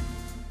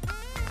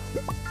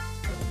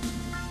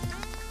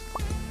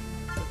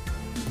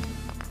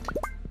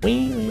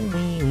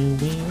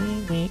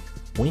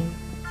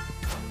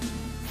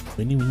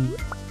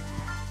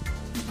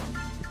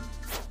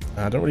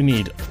 I don't really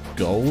need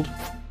gold.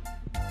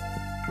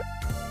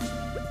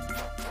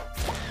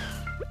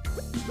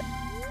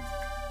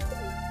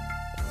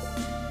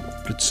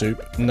 Good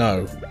soup?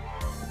 No.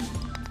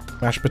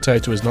 Mashed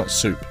potato is not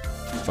soup,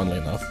 funnily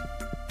enough.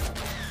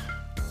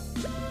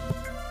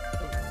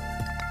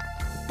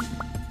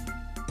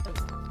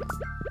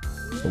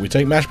 But we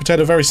take mashed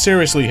potato very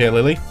seriously here,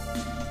 Lily.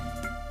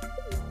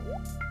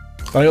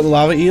 I got the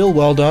lava eel,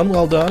 well done,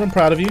 I'm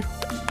proud of you.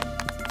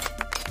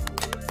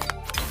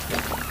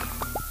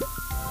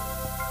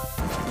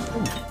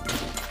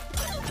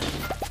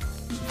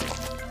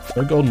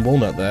 No golden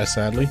walnut there,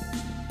 sadly.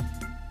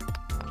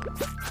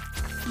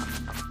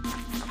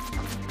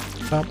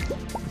 Bum,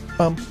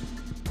 bum.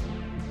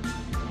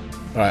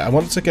 Alright, I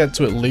want to get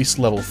to at least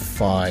level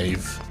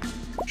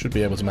 5. Should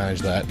be able to manage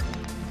that.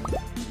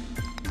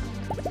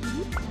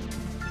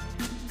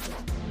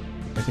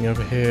 Anything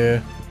over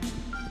here?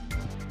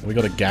 We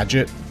got a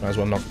gadget. Might as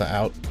well knock that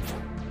out.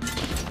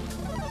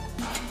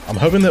 I'm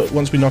hoping that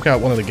once we knock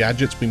out one of the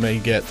gadgets, we may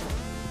get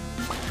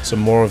some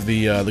more of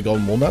the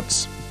golden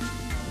walnuts.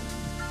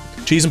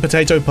 Cheese and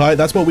potato pie.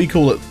 That's what we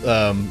call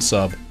it,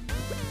 Sub.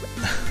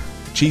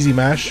 cheesy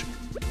mash,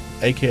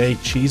 aka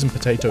cheese and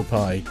potato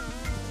pie.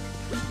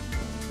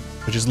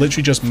 Which is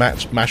literally just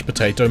mashed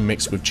potato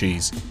mixed with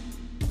cheese.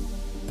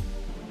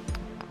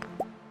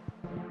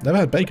 Never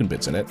had bacon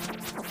bits in it.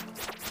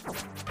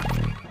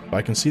 But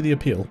I can see the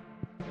appeal.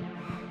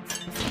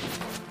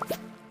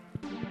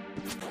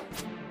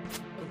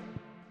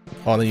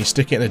 Oh, and then you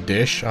stick it in a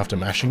dish after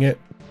mashing it.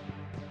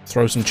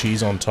 Throw some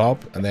cheese on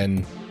top, and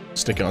then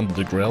stick it under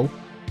the grill.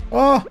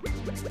 Oh!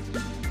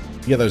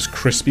 You get those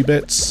crispy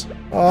bits.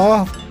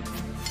 Oh!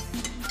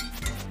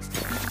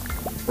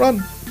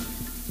 Run!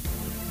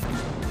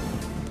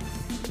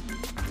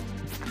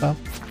 Bum,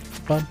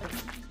 bum.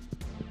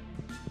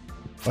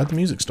 Why'd the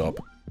music stop?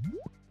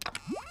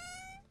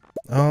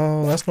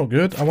 Oh, that's not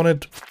good. I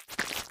wanted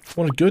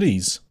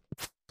goodies.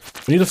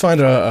 We need to find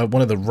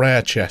one of the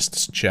rare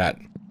chests, chat.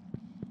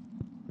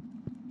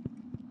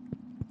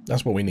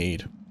 That's what we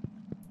need.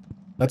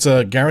 That's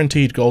a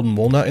guaranteed golden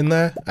walnut in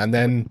there, and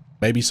then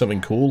maybe something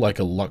cool like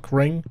a luck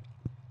ring.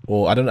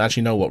 Or I don't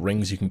actually know what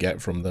rings you can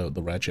get from the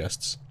rare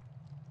chests.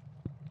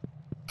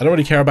 I don't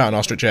really care about an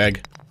ostrich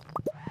egg.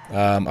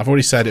 I've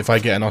already said if I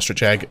get an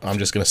ostrich egg, I'm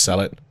just going to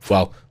sell it.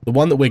 Well, the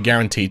one that we're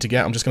guaranteed to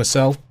get, I'm just going to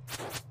sell.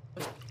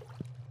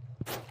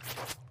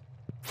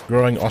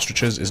 Growing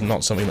ostriches is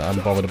not something that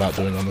I'm bothered about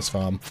doing on this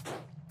farm.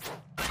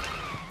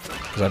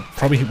 Because I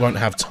probably won't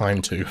have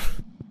time to.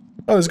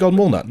 Oh, there's a golden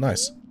walnut.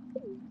 Nice.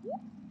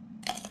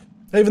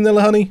 Hey,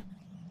 Vanilla Honey.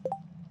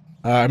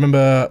 I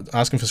remember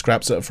asking for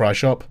scraps at a fry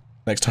shop.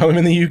 Next time I'm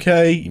in the UK.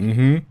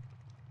 Mm-hmm.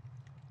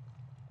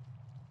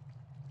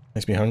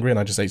 Makes me hungry and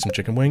I just ate some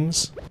chicken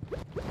wings.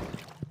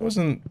 It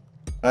wasn't...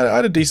 I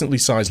had a decently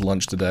sized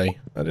lunch today.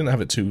 I didn't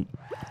have it too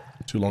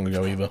long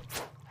ago either.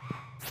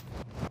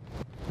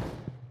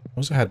 I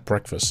also had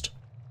breakfast.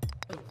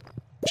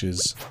 Which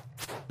is...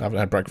 I haven't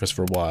had breakfast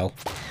for a while.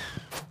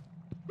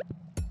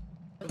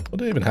 What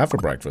did I even have for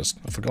breakfast?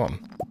 I've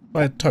forgotten.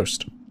 I had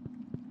toast.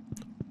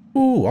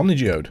 Ooh,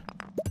 Omnigeode.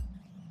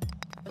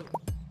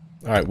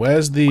 Alright,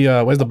 where's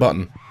the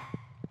button?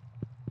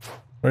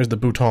 Where's the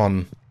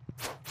bouton?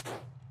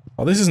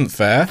 Oh, this isn't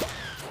fair.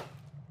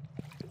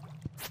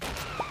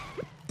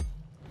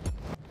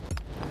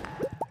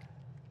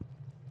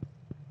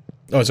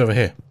 Oh, it's over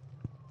here.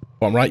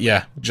 Oh, I'm right?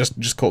 Yeah,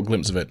 just caught a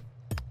glimpse of it.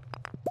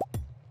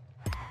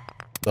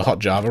 The hot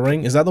Java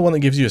ring? Is that the one that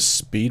gives you a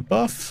speed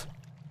buff?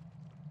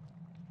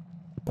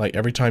 Like,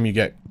 every time you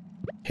get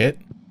hit?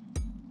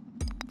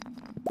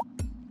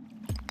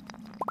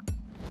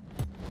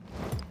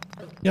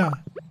 Yeah.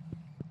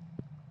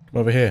 Come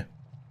over here.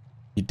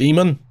 You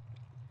demon!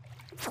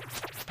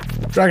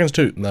 Dragon's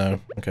Tooth! No.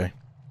 Okay.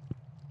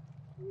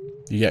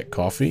 You get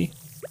coffee?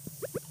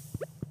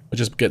 It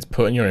just gets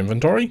put in your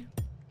inventory?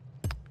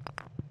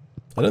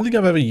 I don't think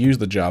I've ever used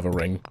the Java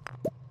ring.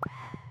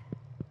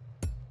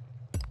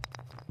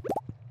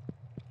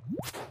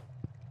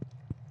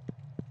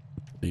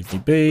 Leave me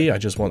be, I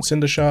just want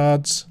cinder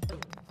shards.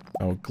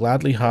 I will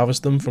gladly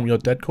harvest them from your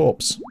dead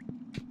corpse.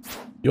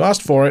 You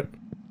asked for it.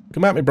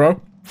 Come at me, bro.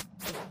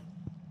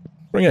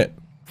 Bring it.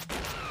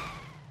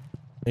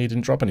 He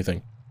didn't drop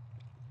anything.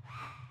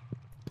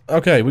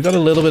 Okay, we got a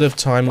little bit of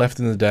time left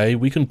in the day.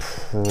 We can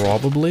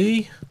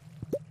probably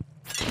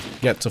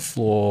get to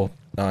floor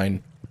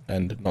 9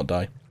 and not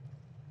die.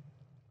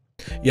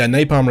 Yeah,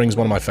 Napalm Ring is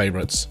one of my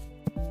favorites.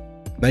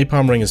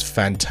 Napalm Ring is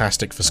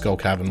fantastic for Skull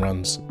Cavern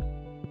runs.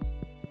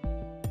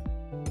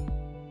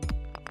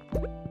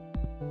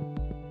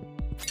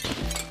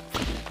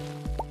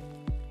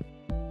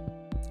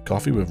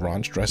 Coffee with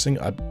ranch dressing?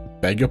 I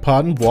beg your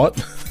pardon? What?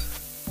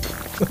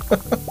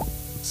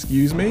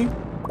 Excuse me?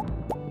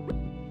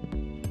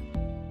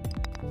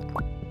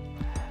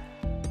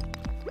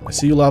 I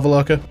see you, Lava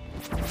Lurker.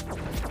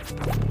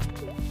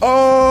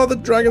 Oh, the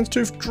Dragon's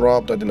Tooth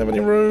dropped. I didn't have any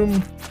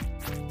room.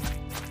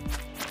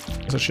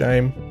 That's a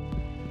shame.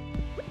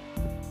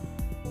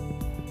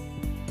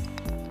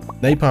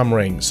 Napalm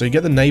Ring. So you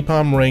get the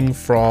Napalm Ring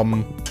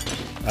from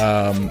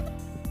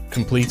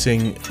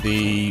completing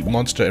the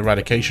monster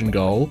eradication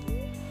goal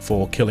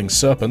for killing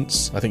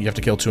serpents. I think you have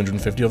to kill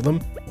 250 of them.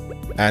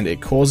 And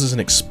it causes an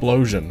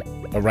explosion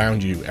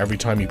around you every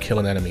time you kill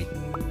an enemy.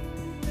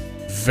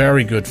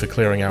 Very good for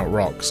clearing out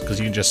rocks, because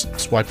you can just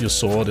swipe your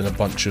sword in a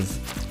bunch of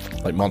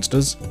like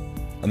monsters,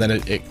 and then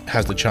it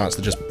has the chance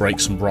to just break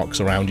some rocks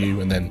around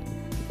you, and then,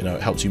 you know,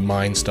 it helps you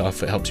mine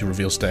stuff, it helps you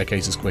reveal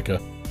staircases quicker.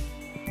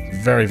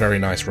 Very, very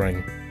nice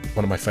ring.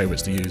 One of my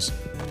favorites to use.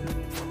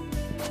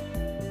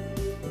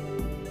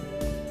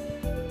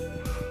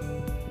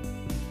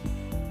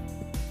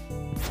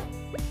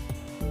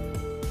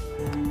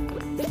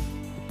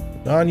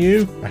 Darn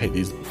you! I hate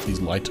these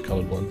lighter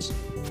coloured ones.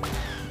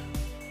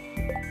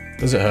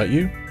 Does it hurt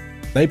you?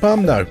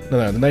 Napalm? No.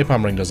 No, the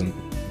Napalm Ring doesn't.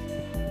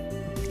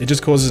 It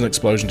just causes an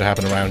explosion to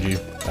happen around you,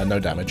 and no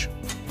damage.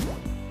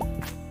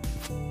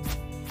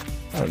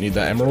 I don't need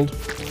that emerald.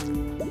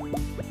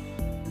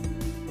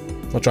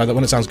 I'll try that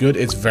one, it sounds good.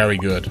 It's very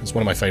good. It's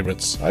one of my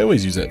favorites. I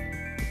always use it.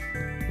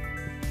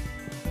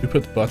 Who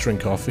put butter in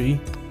coffee?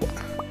 What?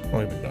 I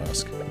don't even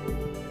ask.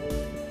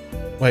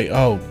 Wait,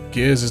 oh,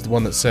 Gears is the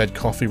one that said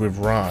coffee with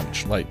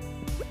ranch. Like,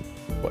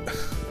 what?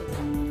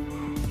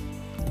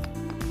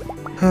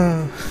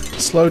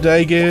 Slow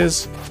day,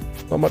 Gears.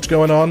 Not much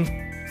going on.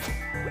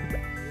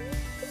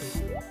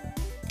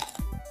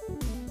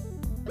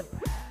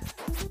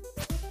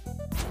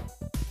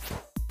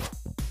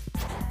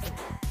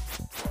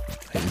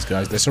 Hey, these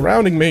guys, they're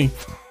surrounding me.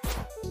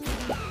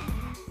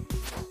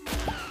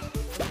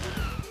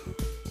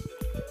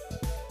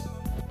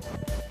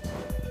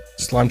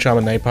 Slime Charm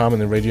and Napalm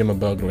and Iridium and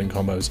Burglar in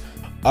combos.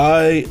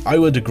 I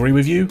would agree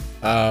with you.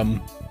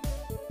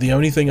 The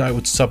only thing I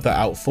would sub that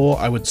out for,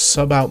 I would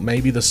sub out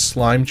maybe the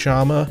Slime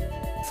Charmer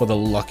for the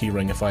Lucky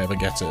Ring if I ever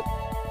get it.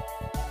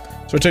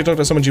 So a TikTok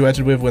that someone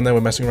duetted with when they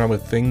were messing around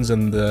with things,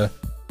 and the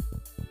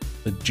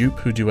dupe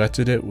who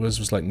duetted it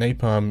was like,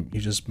 Napalm, you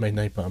just made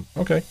Napalm.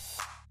 Okay.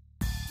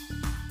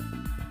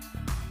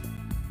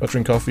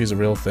 Buttering coffee is a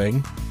real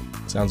thing.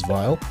 Sounds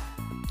vile.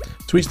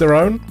 To each their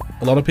own.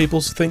 A lot of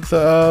people think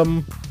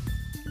that,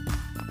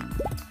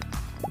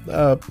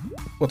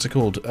 what's it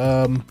called?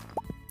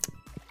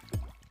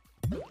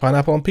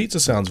 Pineapple on pizza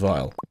sounds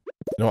vile.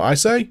 You know what I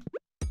say?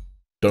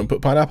 Don't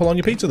put pineapple on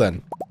your pizza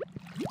then.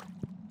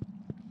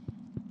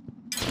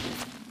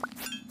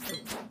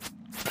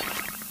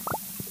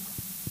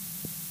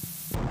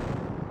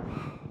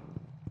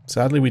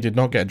 Sadly, we did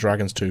not get a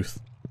dragon's tooth.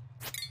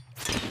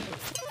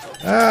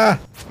 Ah!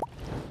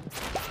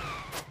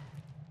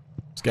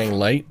 It's getting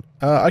late.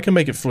 I can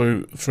make it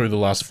through the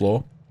last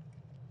floor.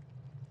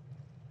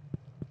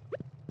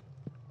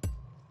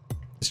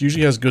 This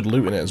usually has good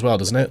loot in it as well,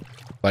 doesn't it?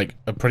 Like,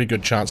 a pretty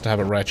good chance to have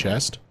a rare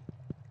chest.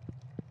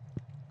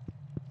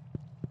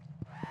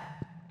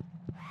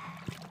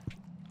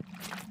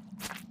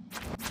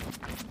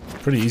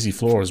 Pretty easy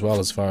floor as well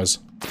as far as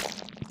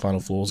final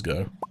floors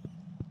go.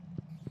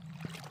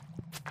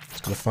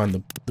 Just gotta find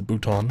the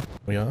bouton.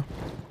 We are.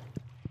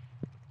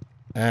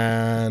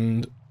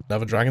 And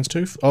another dragon's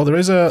tooth. Oh, there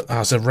is a... Oh,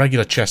 it's a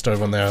regular chest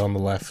over on there on the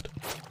left.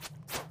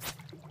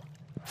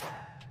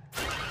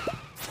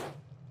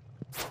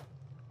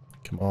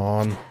 Come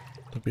on.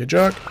 Don't be a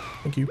jerk.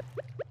 Thank you.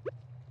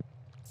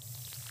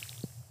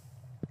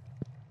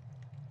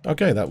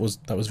 Okay, that was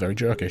very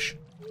jerkish.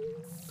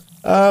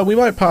 We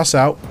might pass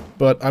out,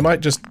 but I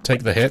might just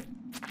take the hit.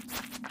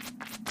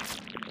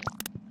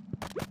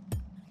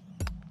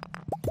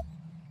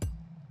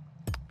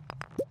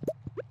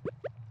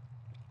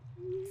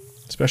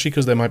 Especially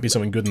because there might be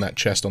something good in that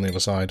chest on the other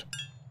side.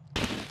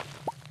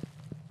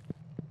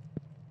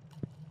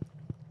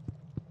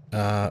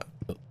 On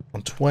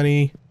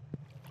 20...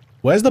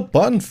 Where's the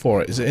button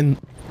for it? Is it in...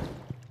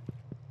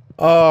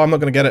 Oh, I'm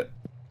not gonna get it.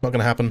 Not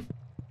gonna happen.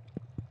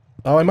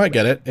 Oh, I might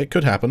get it. It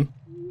could happen.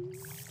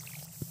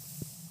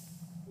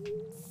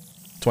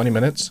 20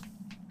 minutes.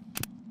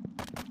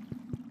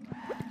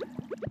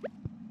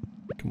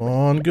 Come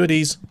on,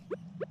 goodies.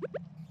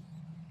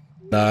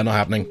 Nah, not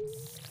happening.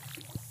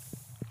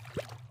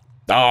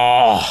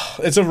 Oh,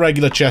 it's a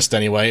regular chest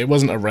anyway. It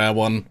wasn't a rare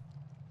one.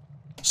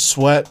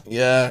 Sweat.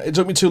 Yeah, it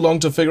took me too long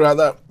to figure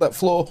out that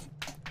floor.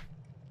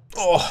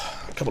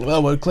 Oh, a couple of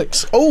elbow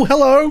clicks. Oh,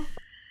 hello!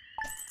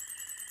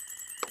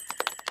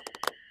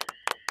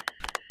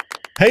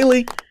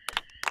 Haley!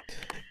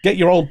 Get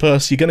your old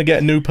purse, you're gonna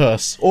get a new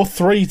purse. Or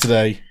 3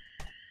 today.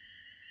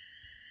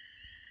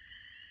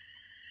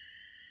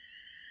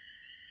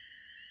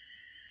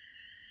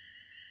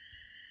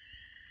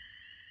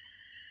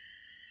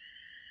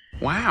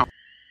 Wow.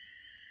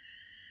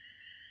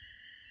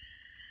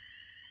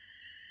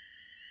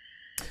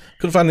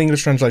 Couldn't find an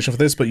English translation for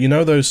this, but you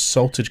know those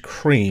salted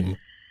cream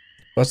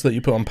butter that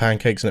you put on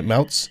pancakes and it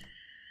melts?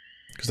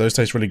 Because those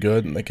taste really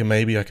good, and they can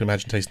maybe, I can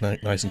imagine, taste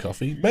nice in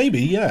coffee.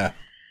 Maybe, yeah.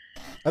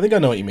 I think I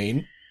know what you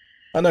mean.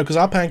 I know, because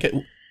our pancake...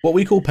 What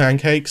we call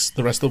pancakes,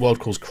 the rest of the world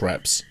calls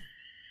crepes.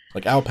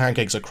 Like, our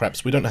pancakes are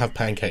crepes. We don't have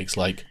pancakes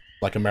like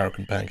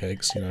American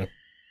pancakes, you know.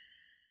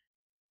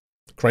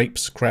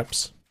 Crepes,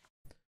 crepes.